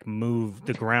 and it like move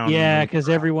the ground. Yeah, because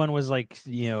everyone was like,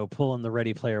 pulling the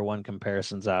Ready Player One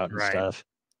comparisons out and stuff.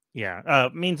 Yeah,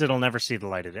 means it'll never see the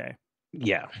light of day.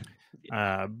 Yeah.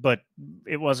 But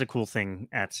it was a cool thing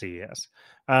at CES.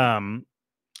 But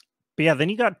yeah, then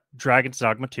you got Dragon's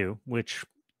Dogma 2, which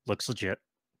looks legit,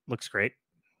 looks great.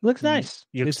 Looks nice.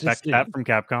 You expect that from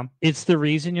Capcom. It's the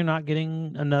reason you're not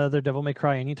getting another Devil May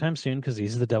Cry anytime soon, because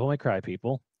these are the Devil May Cry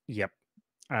people. Yep.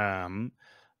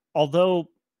 Although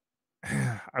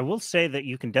I will say that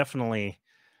you can definitely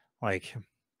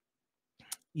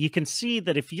you can see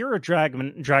that if you're a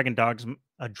Dragon's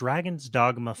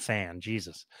Dogma fan,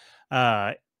 Jesus,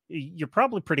 you're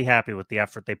probably pretty happy with the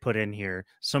effort they put in here.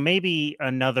 So maybe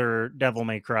another Devil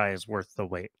May Cry is worth the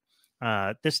wait.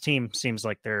 This team seems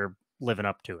like they're living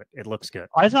up to it. It looks good.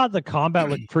 I thought the combat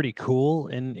looked pretty cool,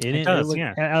 and it does,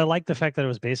 and I like the fact that it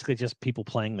was basically just people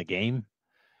playing the game.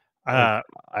 I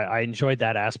enjoyed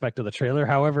that aspect of the trailer.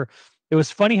 However, it was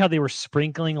funny how they were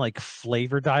sprinkling like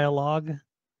flavor dialogue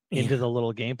into the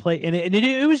little gameplay, and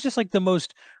it was just like the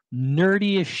most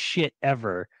nerdiest shit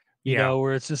ever. You know,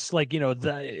 where it's just like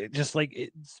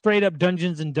straight up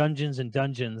dungeons and dungeons and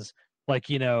dungeons. Like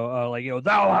thou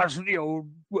hast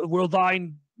will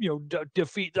thine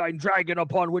defeat thine dragon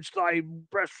upon which thy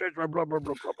breast is blah blah blah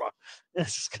blah blah.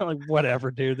 It's just kind of like whatever,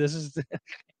 dude. This is the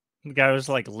guy was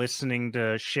like listening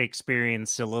to Shakespearean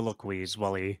soliloquies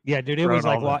while he dude. It was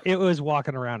like it was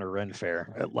walking around a Ren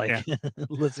fair,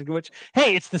 listening to which.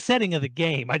 Hey, it's the setting of the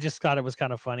game. I just thought it was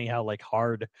kind of funny how like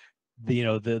hard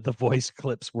the voice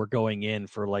clips were going in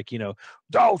for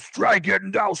thou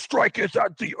dragon, thou strikest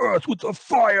at the earth with the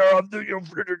fire of the.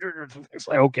 It's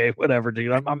like, okay, whatever,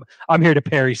 dude. I'm here to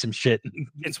parry some shit.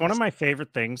 It's one of my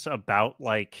favorite things about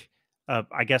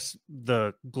I guess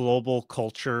the global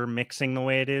culture mixing the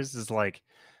way it is like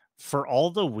for all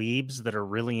the weebs that are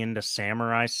really into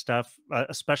samurai stuff,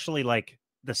 especially like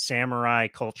the samurai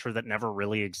culture that never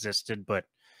really existed, but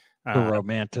The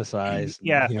romanticized,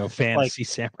 yeah, fantasy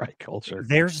samurai culture.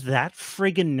 There's that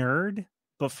friggin' nerd,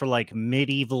 but for like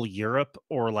medieval Europe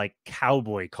or like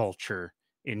cowboy culture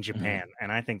in Japan.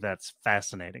 And I think that's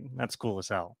fascinating. That's cool as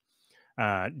hell.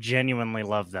 Genuinely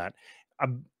love that.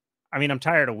 I mean, I'm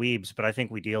tired of weebs, but I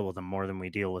think we deal with them more than we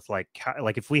deal with like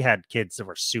if we had kids that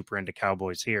were super into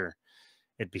cowboys here,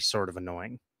 it'd be sort of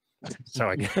annoying. So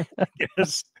I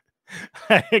guess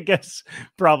I guess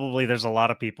probably there's a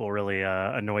lot of people really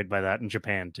annoyed by that in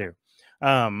Japan too.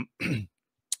 And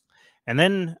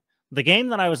then the game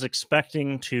that I was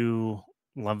expecting to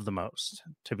love the most,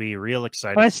 to be real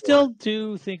excited. I still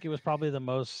do think it was probably the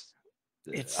most.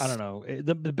 I don't know,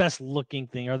 the best looking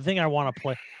thing, or the thing I want to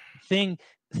play, thing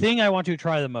I want to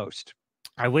try the most.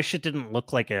 I wish it didn't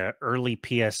look like a early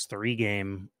PS3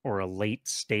 game or a late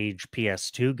stage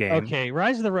PS2 game. Okay,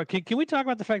 Rise of the Ronin. Can we talk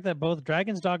about the fact that both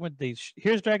Dragon's Dogma,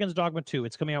 here's Dragon's Dogma 2.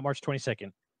 It's coming out March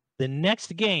 22nd. The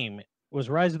next game was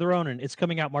Rise of the Ronin. It's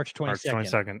coming out March 22nd.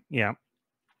 March 22nd. Yeah.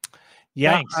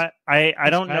 Yeah. Thanks. I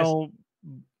don't know.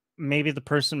 Maybe the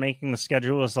person making the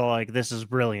schedule was all like, this is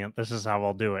brilliant. This is how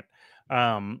I'll do it.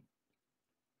 But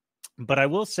I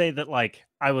will say that like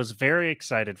I was very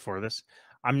excited for this.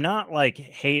 I'm not like,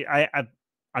 hey,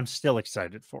 I'm still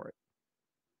excited for it,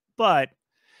 but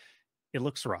it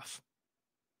looks rough.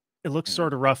 It looks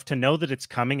sort of rough to know that it's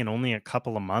coming in only a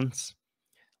couple of months.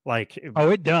 Like,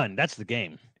 it done. That's the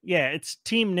game. Yeah, it's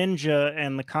Team Ninja,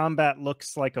 and the combat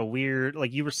looks like a weird,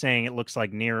 like you were saying, it looks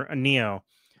like Neo.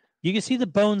 You can see the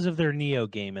bones of their Neo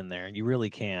game in there, and you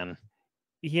really can.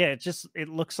 Yeah, it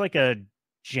looks like a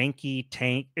janky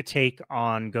take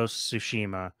on Ghost of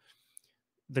Tsushima.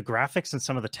 The graphics and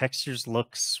some of the textures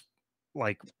looks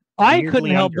like I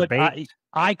couldn't help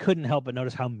but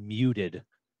notice how muted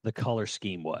the color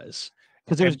scheme was,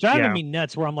 because it was driving me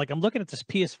nuts. Where I'm looking at this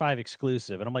PS5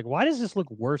 exclusive, and I'm like, why does this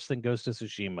look worse than Ghost of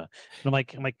Tsushima? And I'm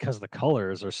like, because the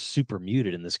colors are super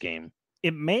muted in this game.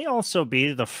 It may also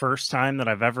be the first time that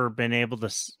I've ever been able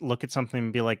to look at something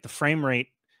and be like, the frame rate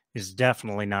is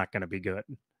definitely not going to be good.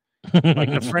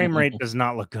 Like the frame rate does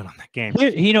not look good on that game.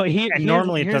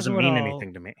 Normally it doesn't mean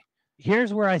anything to me.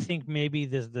 Here's where I think maybe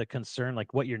the concern,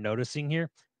 like what you're noticing here.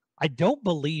 I don't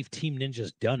believe Team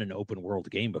Ninja's done an open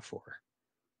world game before.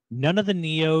 None of the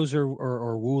Neos or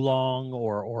Wulong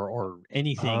or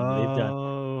anything they've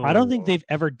done. I don't think they've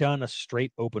ever done a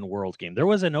straight open world game. There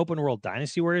was an open world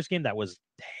Dynasty Warriors game that was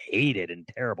hated and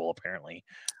terrible, apparently,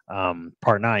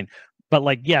 Part 9. But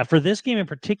like, yeah, for this game in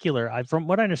particular, from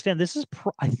what I understand,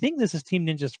 I think this is Team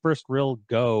Ninja's first real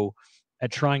go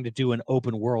at trying to do an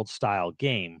open world style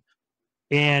game.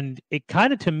 And it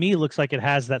kind of, to me, looks like it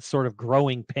has that sort of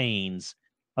growing pains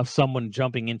of someone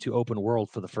jumping into open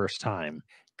world for the first time.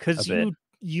 Because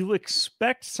you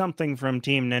expect something from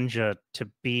Team Ninja to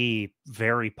be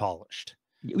very polished.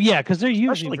 Yeah, because they're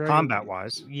usually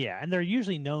combat-wise. Yeah, and they're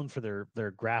usually known for their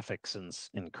graphics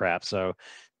and crap. So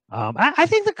I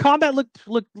think the combat looked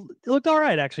all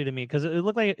right, actually, to me, because it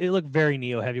looked very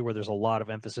Neo heavy, where there's a lot of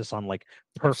emphasis on like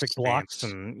perfect blocks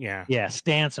and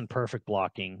stance and perfect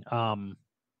blocking.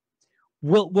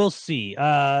 We'll see.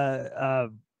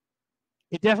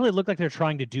 It definitely looked like they're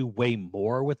trying to do way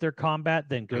more with their combat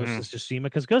than Ghost of Tsushima,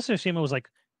 because Ghost of Tsushima was like,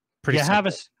 you have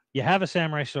a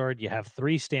samurai sword, you have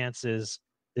 3 stances.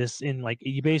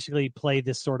 You basically play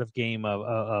this sort of game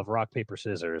of rock paper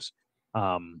scissors.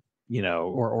 Or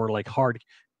like hard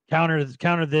counter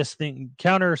this thing,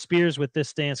 counter spears with this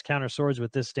stance, counter swords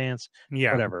with this stance,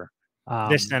 whatever.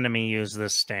 This enemy used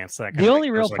this stance. The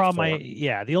only real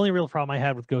problem I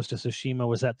had with Ghost of Tsushima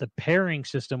was that the pairing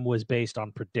system was based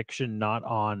on prediction, not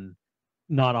on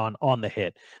the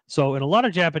hit. So in a lot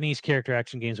of Japanese character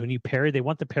action games, when you parry, they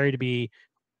want the parry to be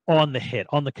on the hit,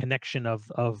 on the connection of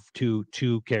two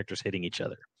characters hitting each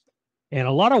other. And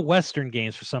a lot of Western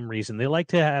games, for some reason, they like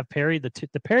to have parry.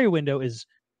 The parry window is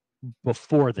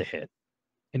before the hit.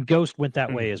 And Ghost went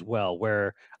that way as well,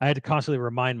 where I had to constantly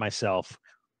remind myself,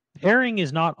 parrying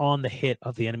is not on the hit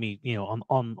of the enemy,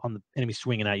 on the enemy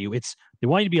swinging at you. They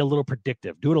want you to be a little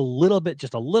predictive. Do it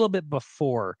just a little bit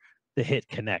before the hit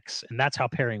connects. And that's how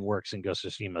parrying works in Ghost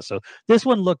of Tsushima. So this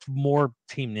one looked more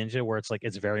Team Ninja, where it's like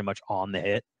it's very much on the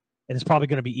hit. And it's probably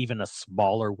going to be even a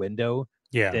smaller window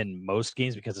than most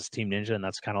games, because it's Team Ninja, and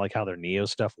that's kind of like how their Neo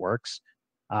stuff works.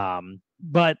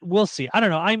 But we'll see. I don't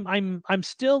know. I'm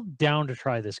still down to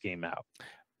try this game out.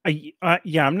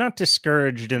 I'm not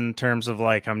discouraged in terms of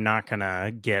like I'm not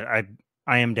gonna get.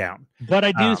 I am down, but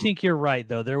I do think you're right,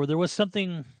 though. There was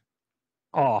something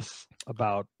off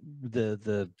about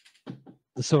the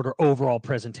sort of overall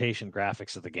presentation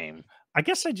graphics of the game. I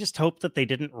guess I just hope that they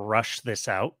didn't rush this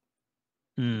out.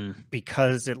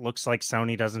 because it looks like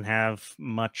Sony doesn't have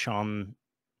much on,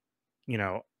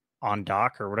 on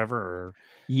dock or whatever, or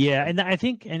Yeah, and I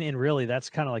think, and really, that's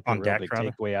kind of like the on real deck, big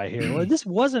rather. takeaway I hear. Well, this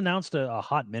was announced a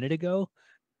hot minute ago,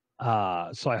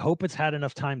 so I hope it's had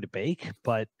enough time to bake.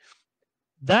 But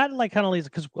that like kind of leads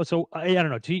because so I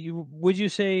don't know. Would you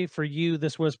say for you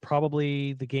this was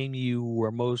probably the game you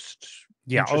were most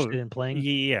interested in playing?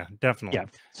 Yeah, definitely. Yeah,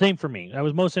 same for me. I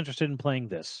was most interested in playing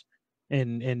this,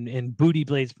 and Booty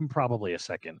Blades probably a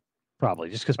second, probably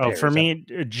just because. Oh, for me,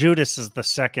 Judas is the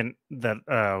second that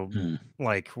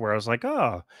like where I was like,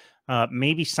 oh,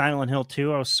 maybe Silent Hill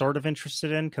 2 I was sort of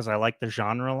interested in because I like the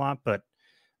genre a lot, but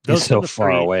those are so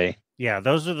far away. Yeah,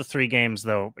 those are the 3 games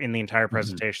though in the entire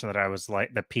presentation that I was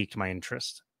like that piqued my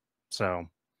interest. So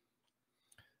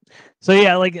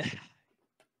yeah, like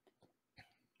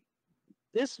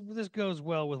this goes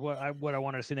well with what I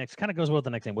wanted to see next. Kind of goes well with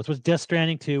the next game, which was Death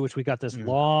Stranding 2, which we got this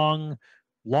long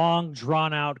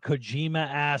drawn out Kojima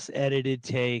ass edited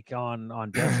take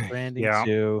on Death Stranding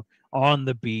 2 on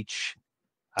the beach.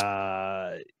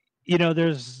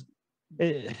 There's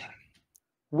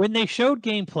when they showed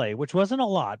gameplay, which wasn't a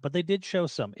lot, but they did show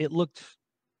some, it looked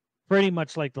pretty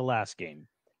much like the last game,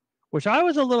 which I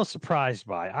was a little surprised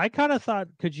by. I kind of thought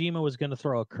Kojima was going to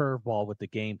throw a curveball with the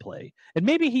gameplay, and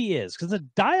maybe he is, because the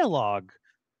dialogue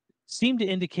seemed to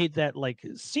indicate the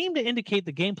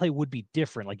gameplay would be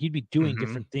different. Like you'd be doing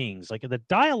different things. Like the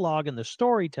dialogue and the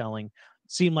storytelling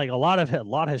seemed like a lot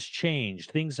has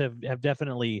changed. Things have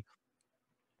definitely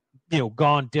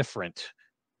gone different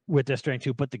with Death Stranding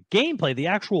 2, but the gameplay, the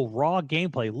actual raw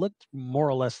gameplay, looked more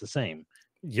or less the same.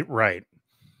 Right.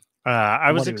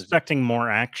 I was expecting more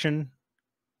action.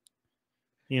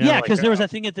 Yeah, because there was that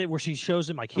thing where she shows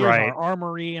him like, here's our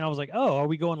armory, and I was like, oh, are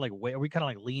we going like are we kind of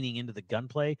like leaning into the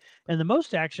gunplay? And the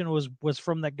most action was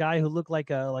from that guy who looked like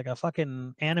a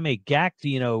fucking anime gacked,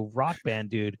 rock band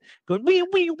dude going we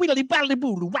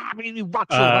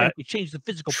change the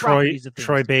physical properties of things.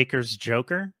 Troy Baker's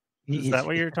Joker. Is that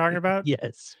what you're talking about?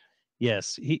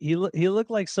 Yes. He looked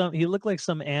like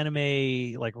some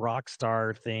anime like rock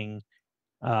star thing.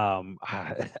 I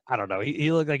don't know.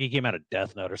 He looked like he came out of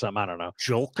Death Note or something. I don't know.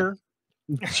 Jolker.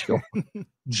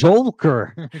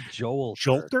 Jolker.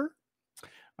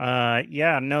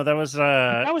 Yeah, no, that was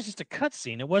just a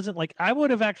cutscene. It wasn't like, I would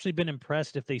have actually been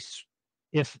impressed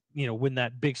if when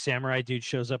that big samurai dude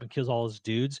shows up and kills all his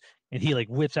dudes and he like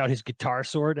whips out his guitar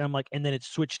sword, and I'm like, and then it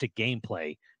switched to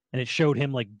gameplay and it showed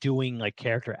him like doing like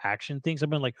character action things. I've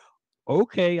been like,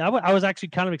 okay, I was actually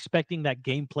kind of expecting that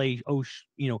gameplay oh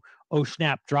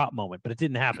snap drop moment, but it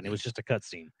didn't happen. It was just a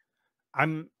cutscene.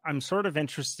 I'm sort of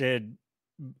interested.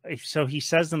 So he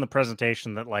says in the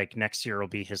presentation that like next year will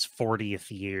be his 40th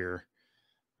year.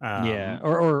 Yeah,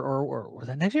 or was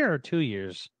that next year or 2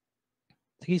 years?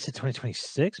 I think he said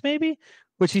 2026 maybe,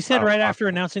 which he said right after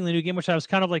announcing the new game, which I was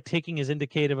kind of like taking as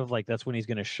indicative of like that's when he's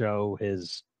going to show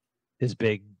his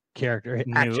big character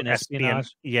action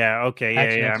espionage. Yeah, okay,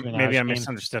 yeah. Maybe I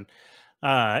misunderstood.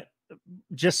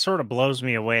 Just sort of blows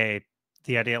me away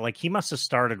the idea. Like he must have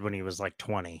started when he was like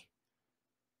 20.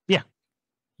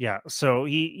 Yeah. So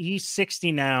he's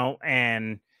 60 now,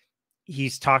 and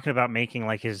he's talking about making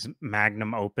like his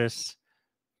magnum opus.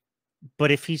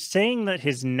 But if he's saying that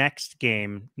his next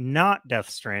game, not Death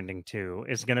Stranding 2,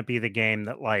 is going to be the game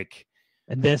that like,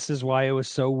 and this is why it was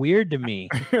so weird to me,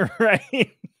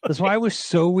 right? That's why I was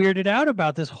so weirded out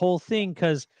about this whole thing,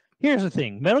 because here's the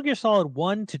thing. Metal Gear Solid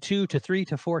 1 to 2 to 3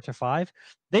 to 4 to 5,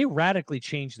 they radically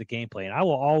changed the gameplay. And I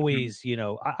will always,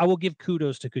 I will give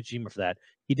kudos to Kojima for that.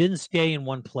 He didn't stay in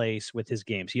one place with his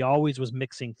games. He always was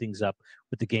mixing things up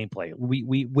with the gameplay.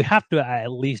 We have to at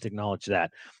least acknowledge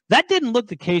that. That didn't look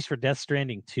the case for Death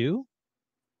Stranding 2.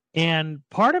 And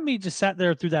part of me just sat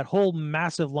there through that whole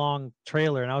massive long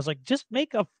trailer, and I was like, just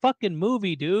make a fucking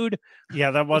movie, dude.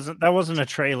 Yeah, that wasn't a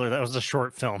trailer. That was a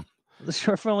short film. The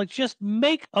short film, like, just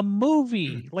make a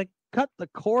movie. Like, cut the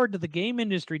cord to the game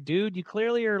industry, dude. You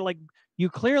clearly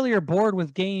are bored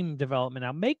with game development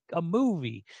now. Make a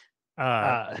movie.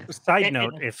 Side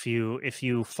note, if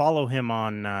you follow him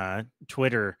on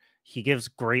Twitter, he gives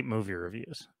great movie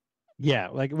reviews. Yeah,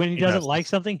 like when he doesn't like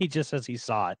something, he just says he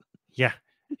saw it. Yeah.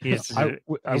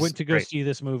 I went to go see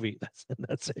this movie. That's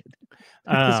it.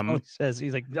 That's all he says.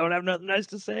 He's like, don't have nothing nice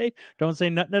to say. Don't say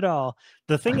nothing at all.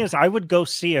 The thing is, I would go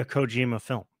see a Kojima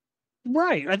film.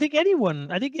 Right. I think anyone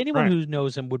who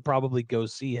knows him would probably go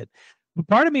see it. But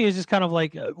part of me is just kind of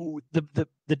like the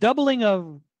doubling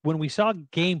of when we saw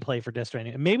gameplay for Death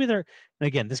Stranding. And maybe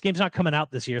again, this game's not coming out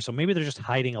this year, so maybe they're just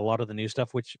hiding a lot of the new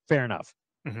stuff, which fair enough.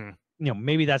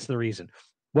 Maybe that's the reason.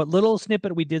 What little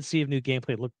snippet we did see of new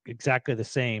gameplay looked exactly the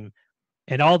same.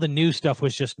 And all the new stuff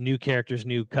was just new characters,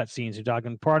 new cutscenes. You're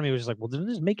talking. Part of me was just like, well, then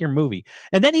just make your movie.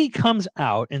 And then he comes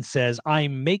out and says,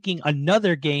 I'm making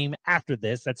another game after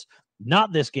this. That's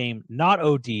not this game, not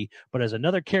OD, but as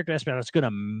another character aspect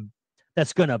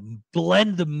that's gonna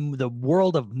blend the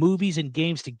world of movies and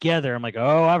games together. I'm like,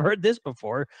 oh, I've heard this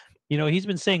before. He's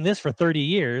been saying this for 30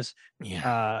 years.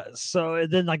 Yeah. So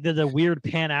then like the weird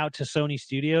pan out to Sony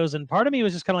Studios, and part of me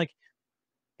was just kind of like,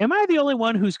 am I the only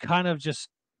one who's kind of just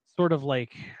sort of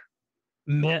like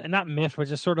not miffed, but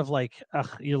just sort of like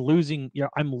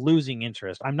I'm losing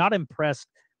interest. I'm not impressed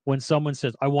when someone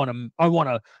says I want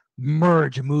to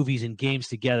merge movies and games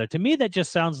together. To me, that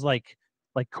just sounds like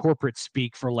corporate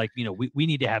speak for like, we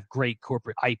need to have great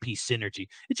corporate IP synergy.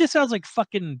 It just sounds like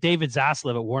fucking David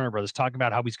Zaslav at Warner Brothers talking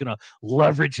about how he's going to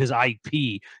leverage his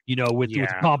IP, with a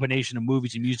combination of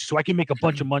movies and music, so I can make a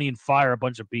bunch of money and fire a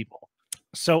bunch of people.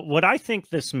 So what I think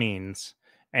this means,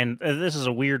 and this is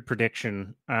a weird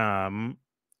prediction, but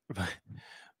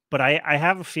I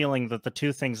have a feeling that the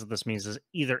two things that this means is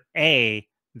either A,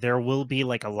 there will be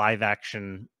like a live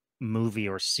action movie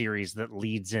or series that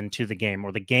leads into the game,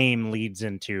 or the game leads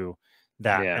into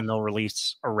that, and they'll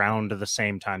release around the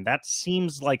same time. That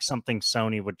seems like something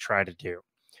Sony would try to do.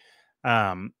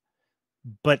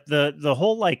 But the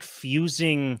whole like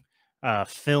fusing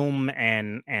film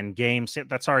and games,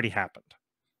 that's already happened.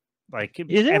 Like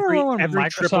every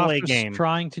Microsoft AAA was game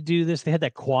trying to do this. They had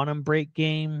that Quantum Break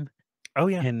game. Oh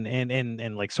yeah,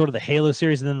 and like sort of the Halo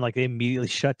series, and then like they immediately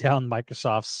shut down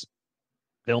Microsoft's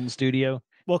film studio.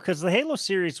 Well, because the Halo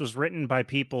series was written by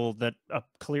people that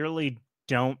clearly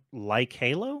don't like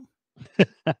Halo.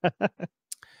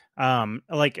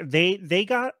 Like they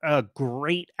got a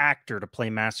great actor to play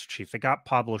Master Chief. They got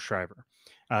Pablo Schreiber.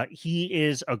 He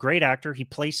is a great actor. He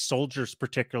plays soldiers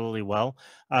particularly well.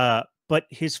 But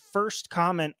his first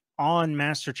comment on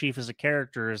Master Chief as a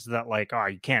character is that like, oh,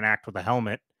 you can't act with a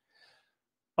helmet.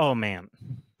 Oh man.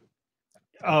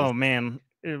 Oh man.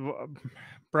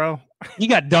 Bro, he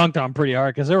got dunked on pretty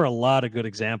hard because there were a lot of good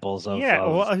examples of.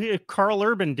 Well, Carl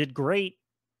Urban did great.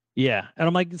 Yeah, and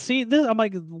I'm like, see this. I'm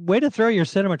like, way to throw your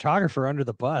cinematographer under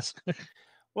the bus.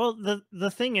 Well,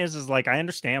 the thing is like I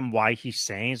understand why he's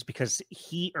saying is because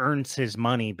he earns his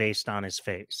money based on his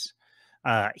face.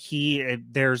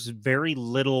 There's very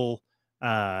little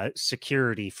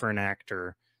security for an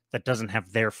actor that doesn't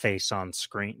have their face on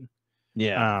screen.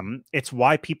 Yeah, it's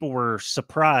why people were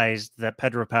surprised that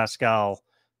Pedro Pascal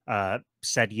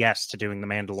said yes to doing The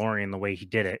Mandalorian the way he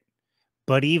did it.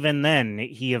 But even then,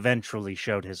 he eventually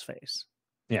showed his face.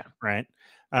 Yeah. Right.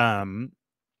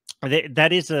 That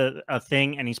is a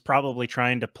thing, and he's probably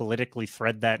trying to politically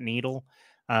thread that needle.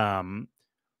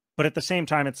 But at the same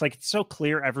time, it's like, it's so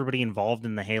clear everybody involved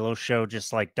in the Halo show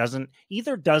just like doesn't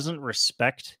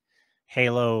respect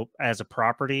Halo as a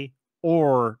property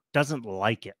or doesn't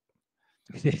like it.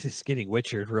 It's getting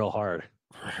Witchered real hard.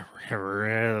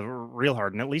 Real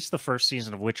hard. And at least the first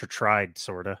season of Witcher tried to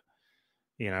sort of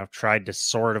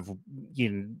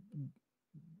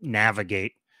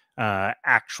navigate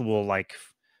actual like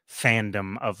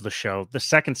fandom of the show. The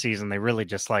second season, they really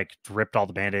just like ripped all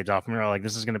the band-aids off and we were like,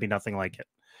 this is going to be nothing like it.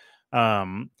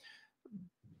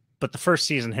 But the first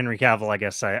season, Henry Cavill, I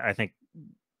guess I think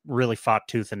really fought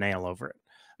tooth and nail over it.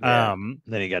 Yeah.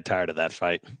 Then he got tired of that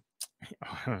fight.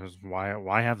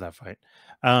 Why have that fight?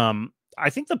 I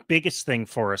think the biggest thing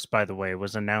for us, by the way,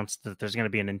 was announced that there's going to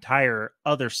be an entire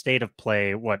other state of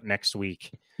play next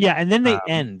week. Yeah, and then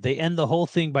they end the whole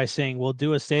thing by saying we'll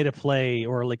do a state of play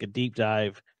or like a deep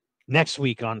dive next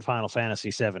week on Final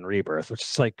Fantasy VII Rebirth, which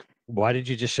is like, why did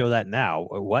you just show that now?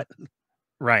 Or what?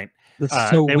 Right. That's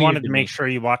so they weird wanted to make sure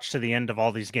you watch to the end of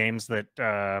all these games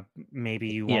that maybe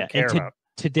you won't care about.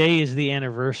 Today is the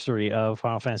anniversary of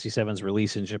Final Fantasy VII's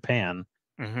release in Japan.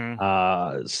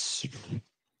 Mm-hmm.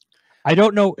 I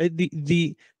don't know.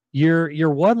 Your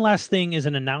one last thing is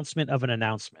an announcement of an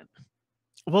announcement.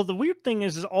 Well, the weird thing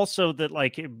is also that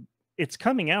like it's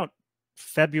coming out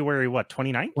February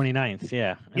 29th? 29th,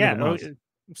 yeah. Yeah.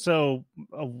 So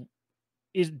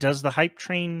does the hype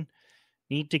train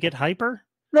need to get hyper?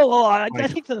 No, I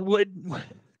think that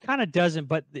kind of doesn't,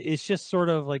 but it's just sort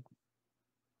of like,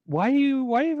 why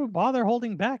even bother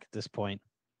holding back at this point?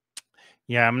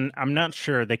 Yeah, I'm not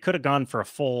sure. They could have gone for a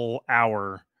full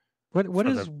hour. What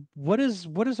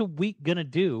is a week gonna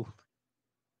do?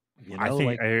 I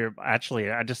think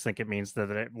I just think it means that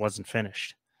it wasn't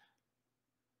finished.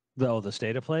 The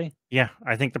state of play? Yeah,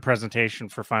 I think the presentation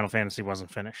for Final Fantasy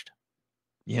wasn't finished.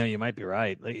 Yeah, you might be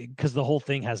right. Because the whole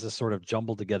thing has this sort of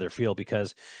jumbled together feel,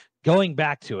 because going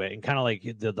back to it and kind of like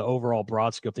the overall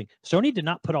broad scope thing, Sony did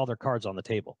not put all their cards on the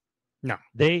table. No.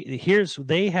 Here's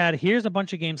a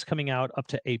bunch of games coming out up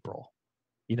to April.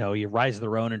 You know, you Rise of the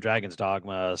Ronin, Dragon's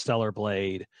Dogma, Stellar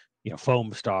Blade, you know,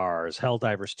 Foam Stars,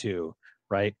 Helldivers 2,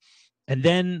 right? And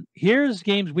then here's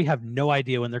games we have no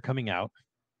idea when they're coming out.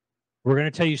 We're going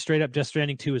to tell you straight up, Death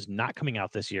Stranding 2 is not coming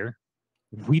out this year.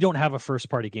 We don't have a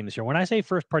first-party game this year. When I say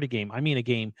first-party game, I mean a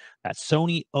game that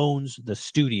Sony owns the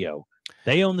studio.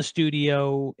 They own the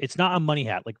studio. It's not a money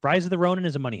hat. Like Rise of the Ronin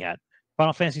is a money hat.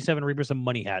 Final Fantasy VII Rebirth is a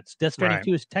money hat. Death Stranding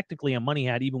 2 is technically a money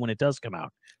hat even when it does come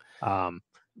out.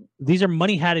 These are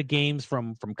money-hatted games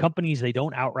from companies they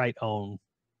don't outright own.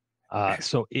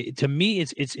 So to me,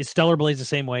 it's Stellar Blade's the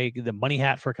same way. The money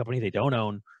hat for a company they don't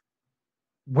own.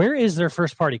 Where is their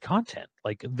first party content?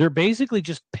 Like they're basically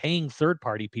just paying third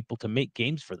party people to make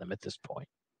games for them at this point.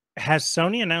 Has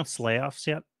Sony announced layoffs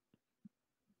yet?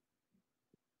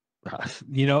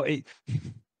 You know, I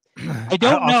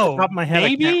don't know. Off the top of my head,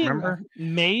 maybe, I can't remember.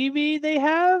 Maybe they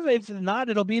have. If not,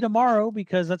 it'll be tomorrow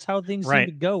because that's how things seem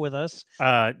to go with us.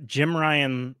 Jim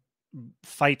Ryan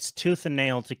fights tooth and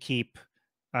nail to keep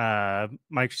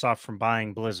Microsoft from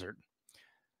buying Blizzard,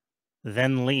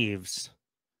 then leaves.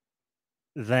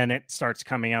 Then it starts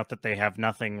coming out that they have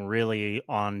nothing really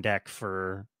on deck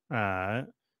for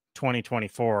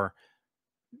 2024.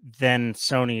 Then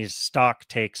Sony's stock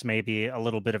takes maybe a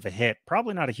little bit of a hit,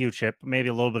 probably not a huge hit, but maybe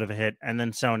a little bit of a hit. And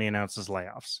then Sony announces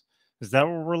layoffs. Is that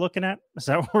what we're looking at? Is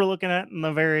that what we're looking at in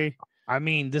the very... I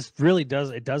mean, this really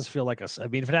does. It does feel like I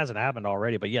mean, if it hasn't happened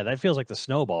already, but yeah, that feels like the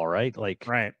snowball, right? Like,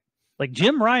 right. Like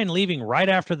Jim Ryan leaving right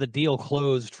after the deal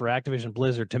closed for Activision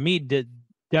Blizzard, to me, did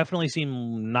definitely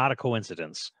seem not a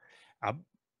coincidence.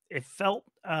 It felt,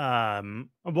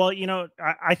 well, you know,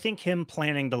 I think him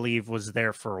planning to leave was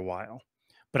there for a while,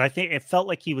 but I think it felt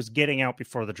like he was getting out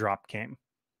before the drop came.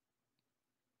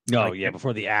 No, like, yeah,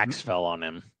 before the axe fell on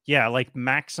him. Yeah, like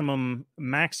maximum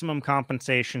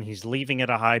compensation. He's leaving at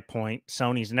a high point.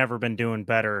 Sony's never been doing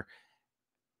better.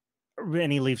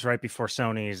 And he leaves right before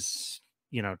Sony's,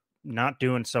 you know, not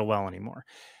doing so well anymore.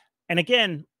 And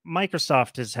again,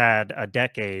 Microsoft has had a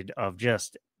decade of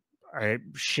just a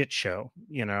shit show.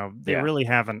 You know, they really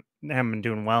haven't been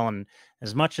doing well. And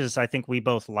as much as I think we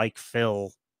both like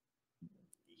Phil,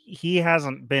 he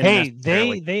hasn't been. Hey,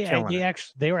 they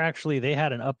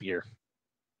had an up year.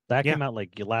 That came out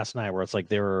like last night, where it's like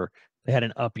they had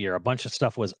an up year. A bunch of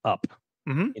stuff was up.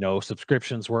 Mm-hmm. You know,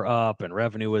 subscriptions were up and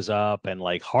revenue was up, and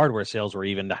like hardware sales were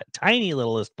even a tiny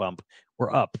little list bump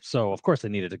were up. So of course they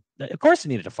needed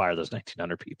to fire those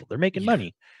 1,900 people. They're making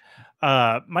money.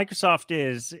 Microsoft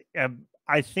is.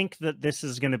 I think that this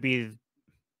is going to be.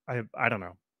 I don't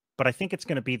know, but I think it's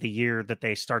going to be the year that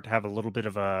they start to have a little bit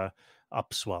of a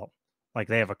upswell, like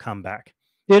they have a comeback.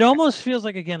 It almost feels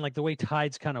like, again, like the way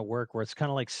tides kind of work, where it's kind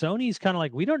of like Sony's kind of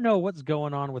like, we don't know what's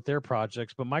going on with their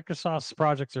projects, but Microsoft's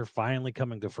projects are finally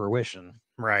coming to fruition.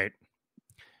 Right.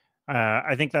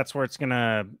 I think that's where it's going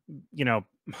to, you know,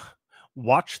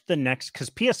 watch the next, because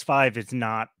PS5 is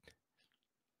not,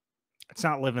 it's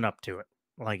not living up to it.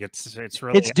 Like it's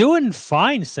really, it's doing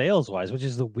fine sales wise, which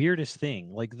is the weirdest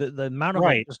thing. Like the amount of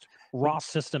like just raw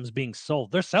systems being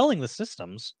sold, they're selling the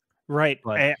systems. Right.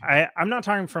 But I'm not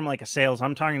talking from like a sales.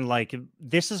 I'm talking like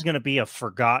this is going to be a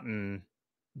forgotten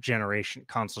generation,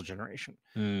 console generation.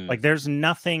 Like there's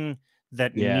nothing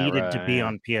that needed to be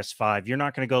on PS5. You're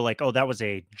not going to go like, oh, that was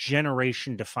a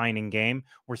generation defining game.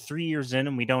 We're 3 years in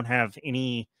and we don't have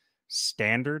any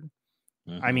standard.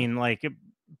 I mean, like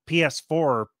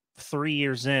PS4, 3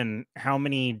 years in, how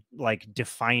many like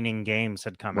defining games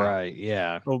had come out? Right.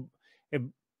 Yeah. So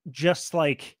just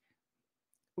like,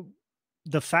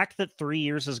 the fact that 3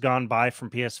 years has gone by from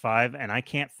PS5 and I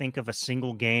can't think of a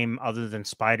single game other than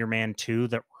Spider-Man 2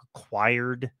 that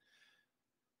required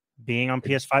being on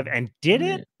PS5. And did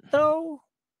it, though,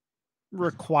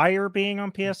 require being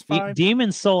on PS5?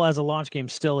 Demon's Soul as a launch game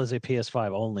still is a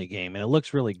PS5 only game, and it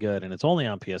looks really good, and it's only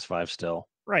on PS5 still.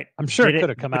 Right. I'm sure it could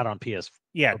have come out on PS.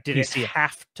 Yeah, did PC. It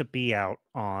have to be out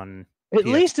on at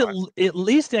PS5? At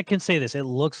least I can say this. It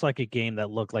looks like a game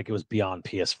that looked like it was beyond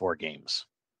PS4 games.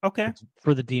 Okay.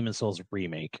 For the Demon's Souls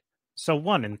remake. So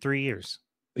 1 in 3 years.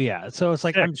 Yeah. So it's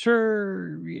like, I'm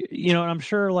sure, you know, I'm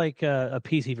sure like a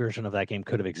PC version of that game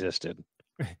could have existed.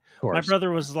 My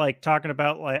brother was like talking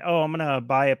about like, oh, I'm going to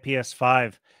buy a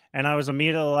PS5. And I was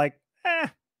immediately like, I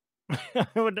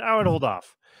would hold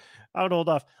off. I would hold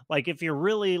off. Like if you're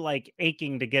really like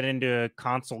aching to get into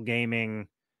console gaming,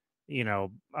 you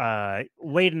know,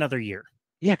 wait another year.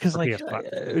 Yeah. Cause like,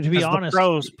 to be honest, the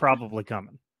Pro's probably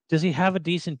coming. Does he have a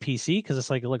decent PC? Because it's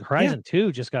like, look, Horizon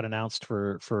 2 just got announced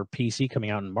for PC coming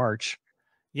out in March.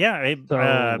 Yeah,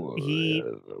 he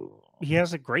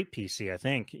has a great PC, I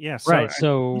think. Yeah, so right.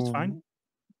 So he's fine.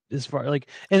 as far like,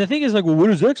 and the thing is like, well, what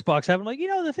does Xbox have? I'm like,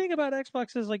 the thing about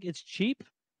Xbox is like it's cheap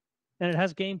and it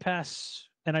has Game Pass,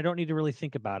 and I don't need to really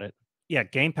think about it. Yeah,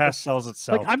 Game Pass sells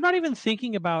itself. Like, I'm not even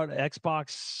thinking about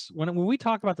Xbox when we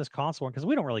talk about this console war, because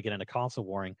we don't really get into console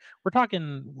warring. We're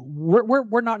talking,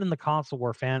 we're not in the console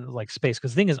war fan like space,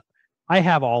 because the thing is, I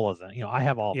have all of them. I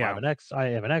have all of them. I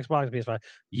have an Xbox, PS5.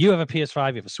 You have a PS5.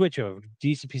 You have a Switch. You have a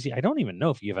decent PC. I don't even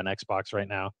know if you have an Xbox right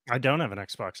now. I don't have an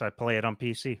Xbox. I play it on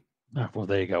PC. Oh, well,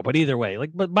 there you go. But either way,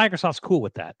 but Microsoft's cool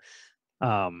with that.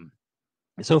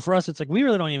 So for us, it's like we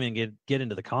really don't even get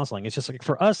into the consoling. It's just like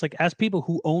for us, like as people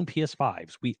who own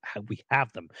PS5s, we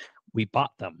have them, we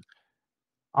bought them.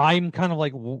 I'm kind of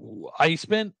like, I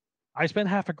spent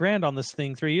 $500 on this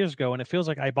thing 3 years ago, and it feels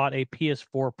like I bought a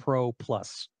PS4 Pro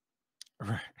Plus.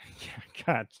 Right.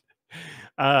 Yeah.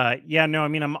 God. Yeah. No. I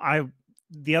mean,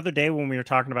 the other day when we were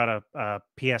talking about a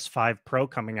PS5 Pro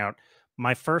coming out,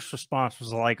 my first response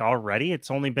was like, already? It's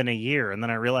only been a year. And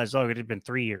then I realized, it had been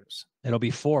 3 years. It'll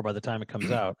be 4 by the time it comes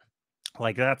out.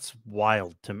 Like, that's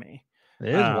wild to me. It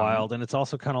is wild. And it's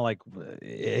also kind of like,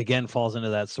 again, falls into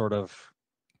that sort of,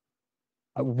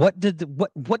 what does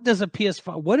a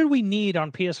PS5, what did we need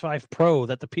on PS5 Pro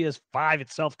that the PS5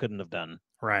 itself couldn't have done?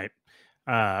 Right.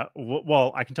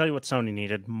 Well, I can tell you what Sony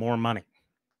needed: more money.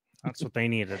 That's what they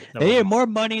needed. They needed more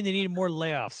money, and they needed more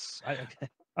layoffs.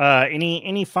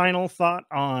 Any final thought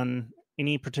on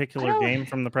any particular game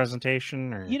from the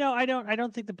presentation? Or I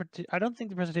don't think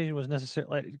the presentation was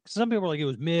necessarily. Like, some people were like, it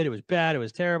was mid, it was bad, it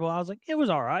was terrible. I was like, it was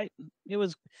all right.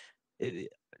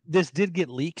 This did get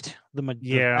leaked.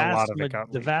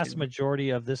 The vast majority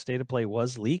of this state of play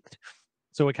was leaked,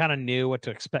 so we kind of knew what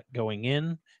to expect going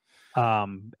in.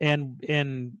 And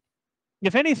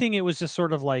if anything, it was just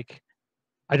sort of like,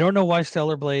 I don't know why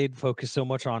Stellar Blade focused so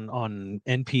much on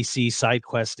NPC side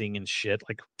questing and shit.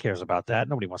 Like, who cares about that?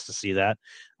 Nobody wants to see that.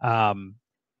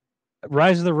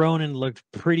 Rise of the Ronin looked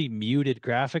pretty muted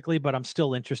graphically, but I'm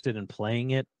still interested in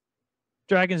playing it.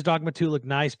 Dragon's Dogma 2 looked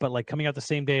nice, but like coming out the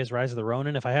same day as Rise of the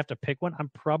Ronin, if I have to pick one, I'm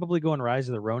probably going Rise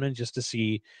of the Ronin just to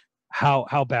see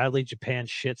how badly Japan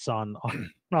shits on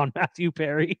Matthew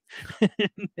Perry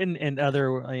and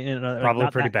other probably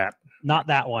pretty bad. Not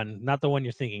that one, not the one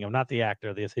you're thinking of, not the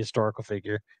actor, the historical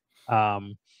figure.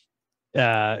 I'm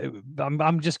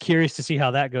just curious to see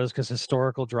how that goes, because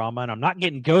historical drama, and I'm not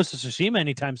getting Ghost of Tsushima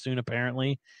anytime soon,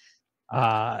 apparently.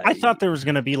 I thought there was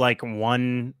going to be like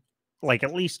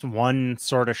at least one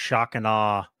sort of shock and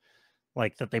awe,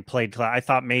 like that they played. I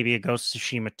thought maybe a Ghost of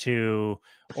Tsushima 2,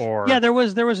 or there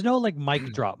was no like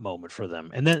mic drop moment for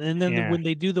them. And then when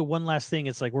they do the one last thing,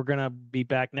 it's like, we're gonna be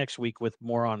back next week with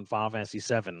more on Final Fantasy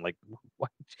VII. Like, what?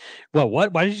 Well,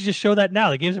 what? Why did you just show that now?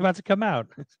 The game's about to come out.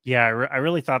 Yeah, I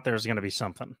really thought there was going to be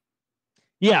something.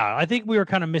 Yeah, I think we were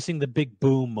kind of missing the big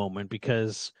boom moment,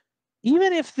 because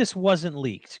even if this wasn't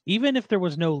leaked, even if there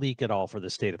was no leak at all for the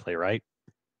state of play, right?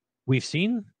 We've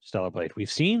seen Stellar Blade.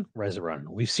 We've seen Rise of the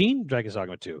Ronin. We've seen Dragon's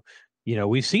Dogma 2.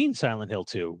 We've seen Silent Hill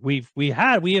 2. We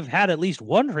have had at least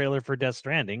one trailer for Death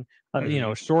Stranding,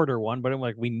 a shorter one, but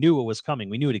like, we knew it was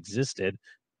coming. We knew it existed.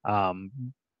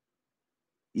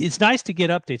 It's nice to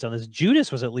get updates on this.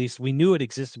 Judas was, at least we knew it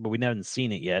existed, but we haven't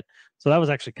seen it yet. So that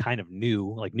was actually kind of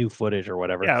new, like new footage or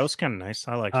whatever. Yeah, it was kind of nice.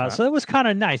 I like that. So it was kind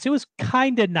of nice. It was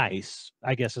kind of nice,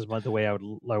 I guess, is the way I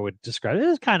would describe it. It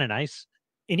was kind of nice.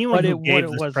 Anyone who gave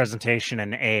this presentation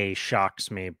an A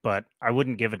shocks me, but I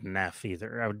wouldn't give it an F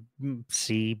either. I would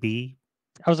C, B.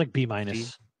 I was like B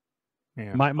minus.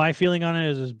 Yeah. My feeling on it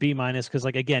is B minus, because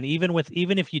like, again, even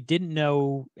if you didn't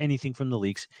know anything from the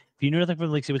leaks, if you knew nothing from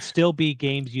the leaks, it would still be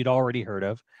games you'd already heard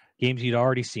of, games you'd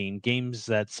already seen, games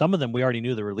that some of them we already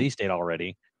knew the release date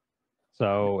already.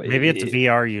 So maybe it's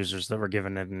VR users that were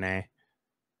giving it an A.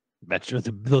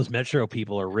 Those Metro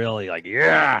people are really like,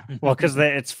 yeah. Well, because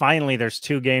it's finally, there's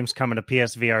 2 games coming to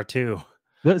PSVR 2.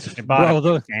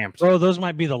 Those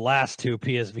might be the last 2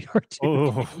 PSVR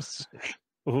 2 games.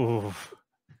 Ooh.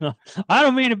 I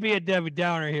don't mean to be a Debbie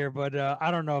Downer here, but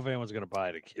I don't know if anyone's going to buy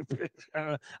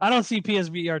it. I don't see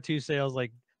PSVR 2 sales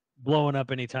like blowing up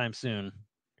anytime soon.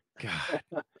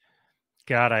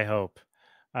 God, I hope.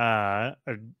 I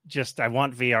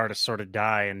want VR to sort of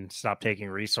die and stop taking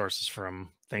resources from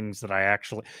things that I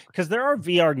actually, because there are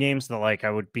VR games that like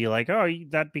I would be like, oh,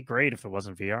 that'd be great if it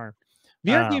wasn't VR.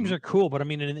 VR games are cool, but I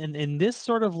mean, in this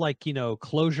sort of like,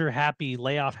 closure happy,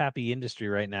 layoff happy industry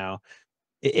right now,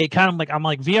 it kind of like, I'm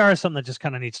like, VR is something that just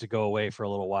kind of needs to go away for a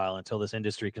little while until this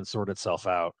industry can sort itself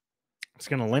out. It's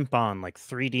gonna limp on like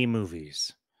 3D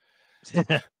movies.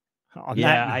 I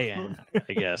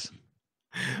guess.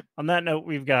 On that note,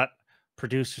 we've got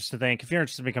producers to thank. If you're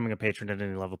interested in becoming a patron at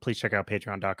any level, please check out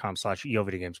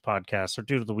patreon.com/YoVideogames podcast. Our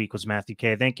dude of the week was Matthew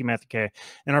K. Thank you, Matthew K.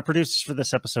 And our producers for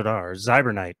this episode are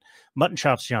Zybernite, Mutton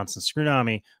Chops Johnson,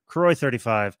 Scroonami,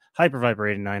 Kroy35, Hyper Viper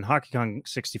 89, Hockey Kong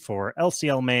 64,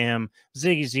 LCL Mayhem,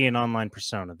 Ziggy Z, and Online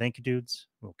Persona. Thank you, dudes.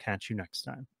 We'll catch you next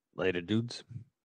time. Later, dudes.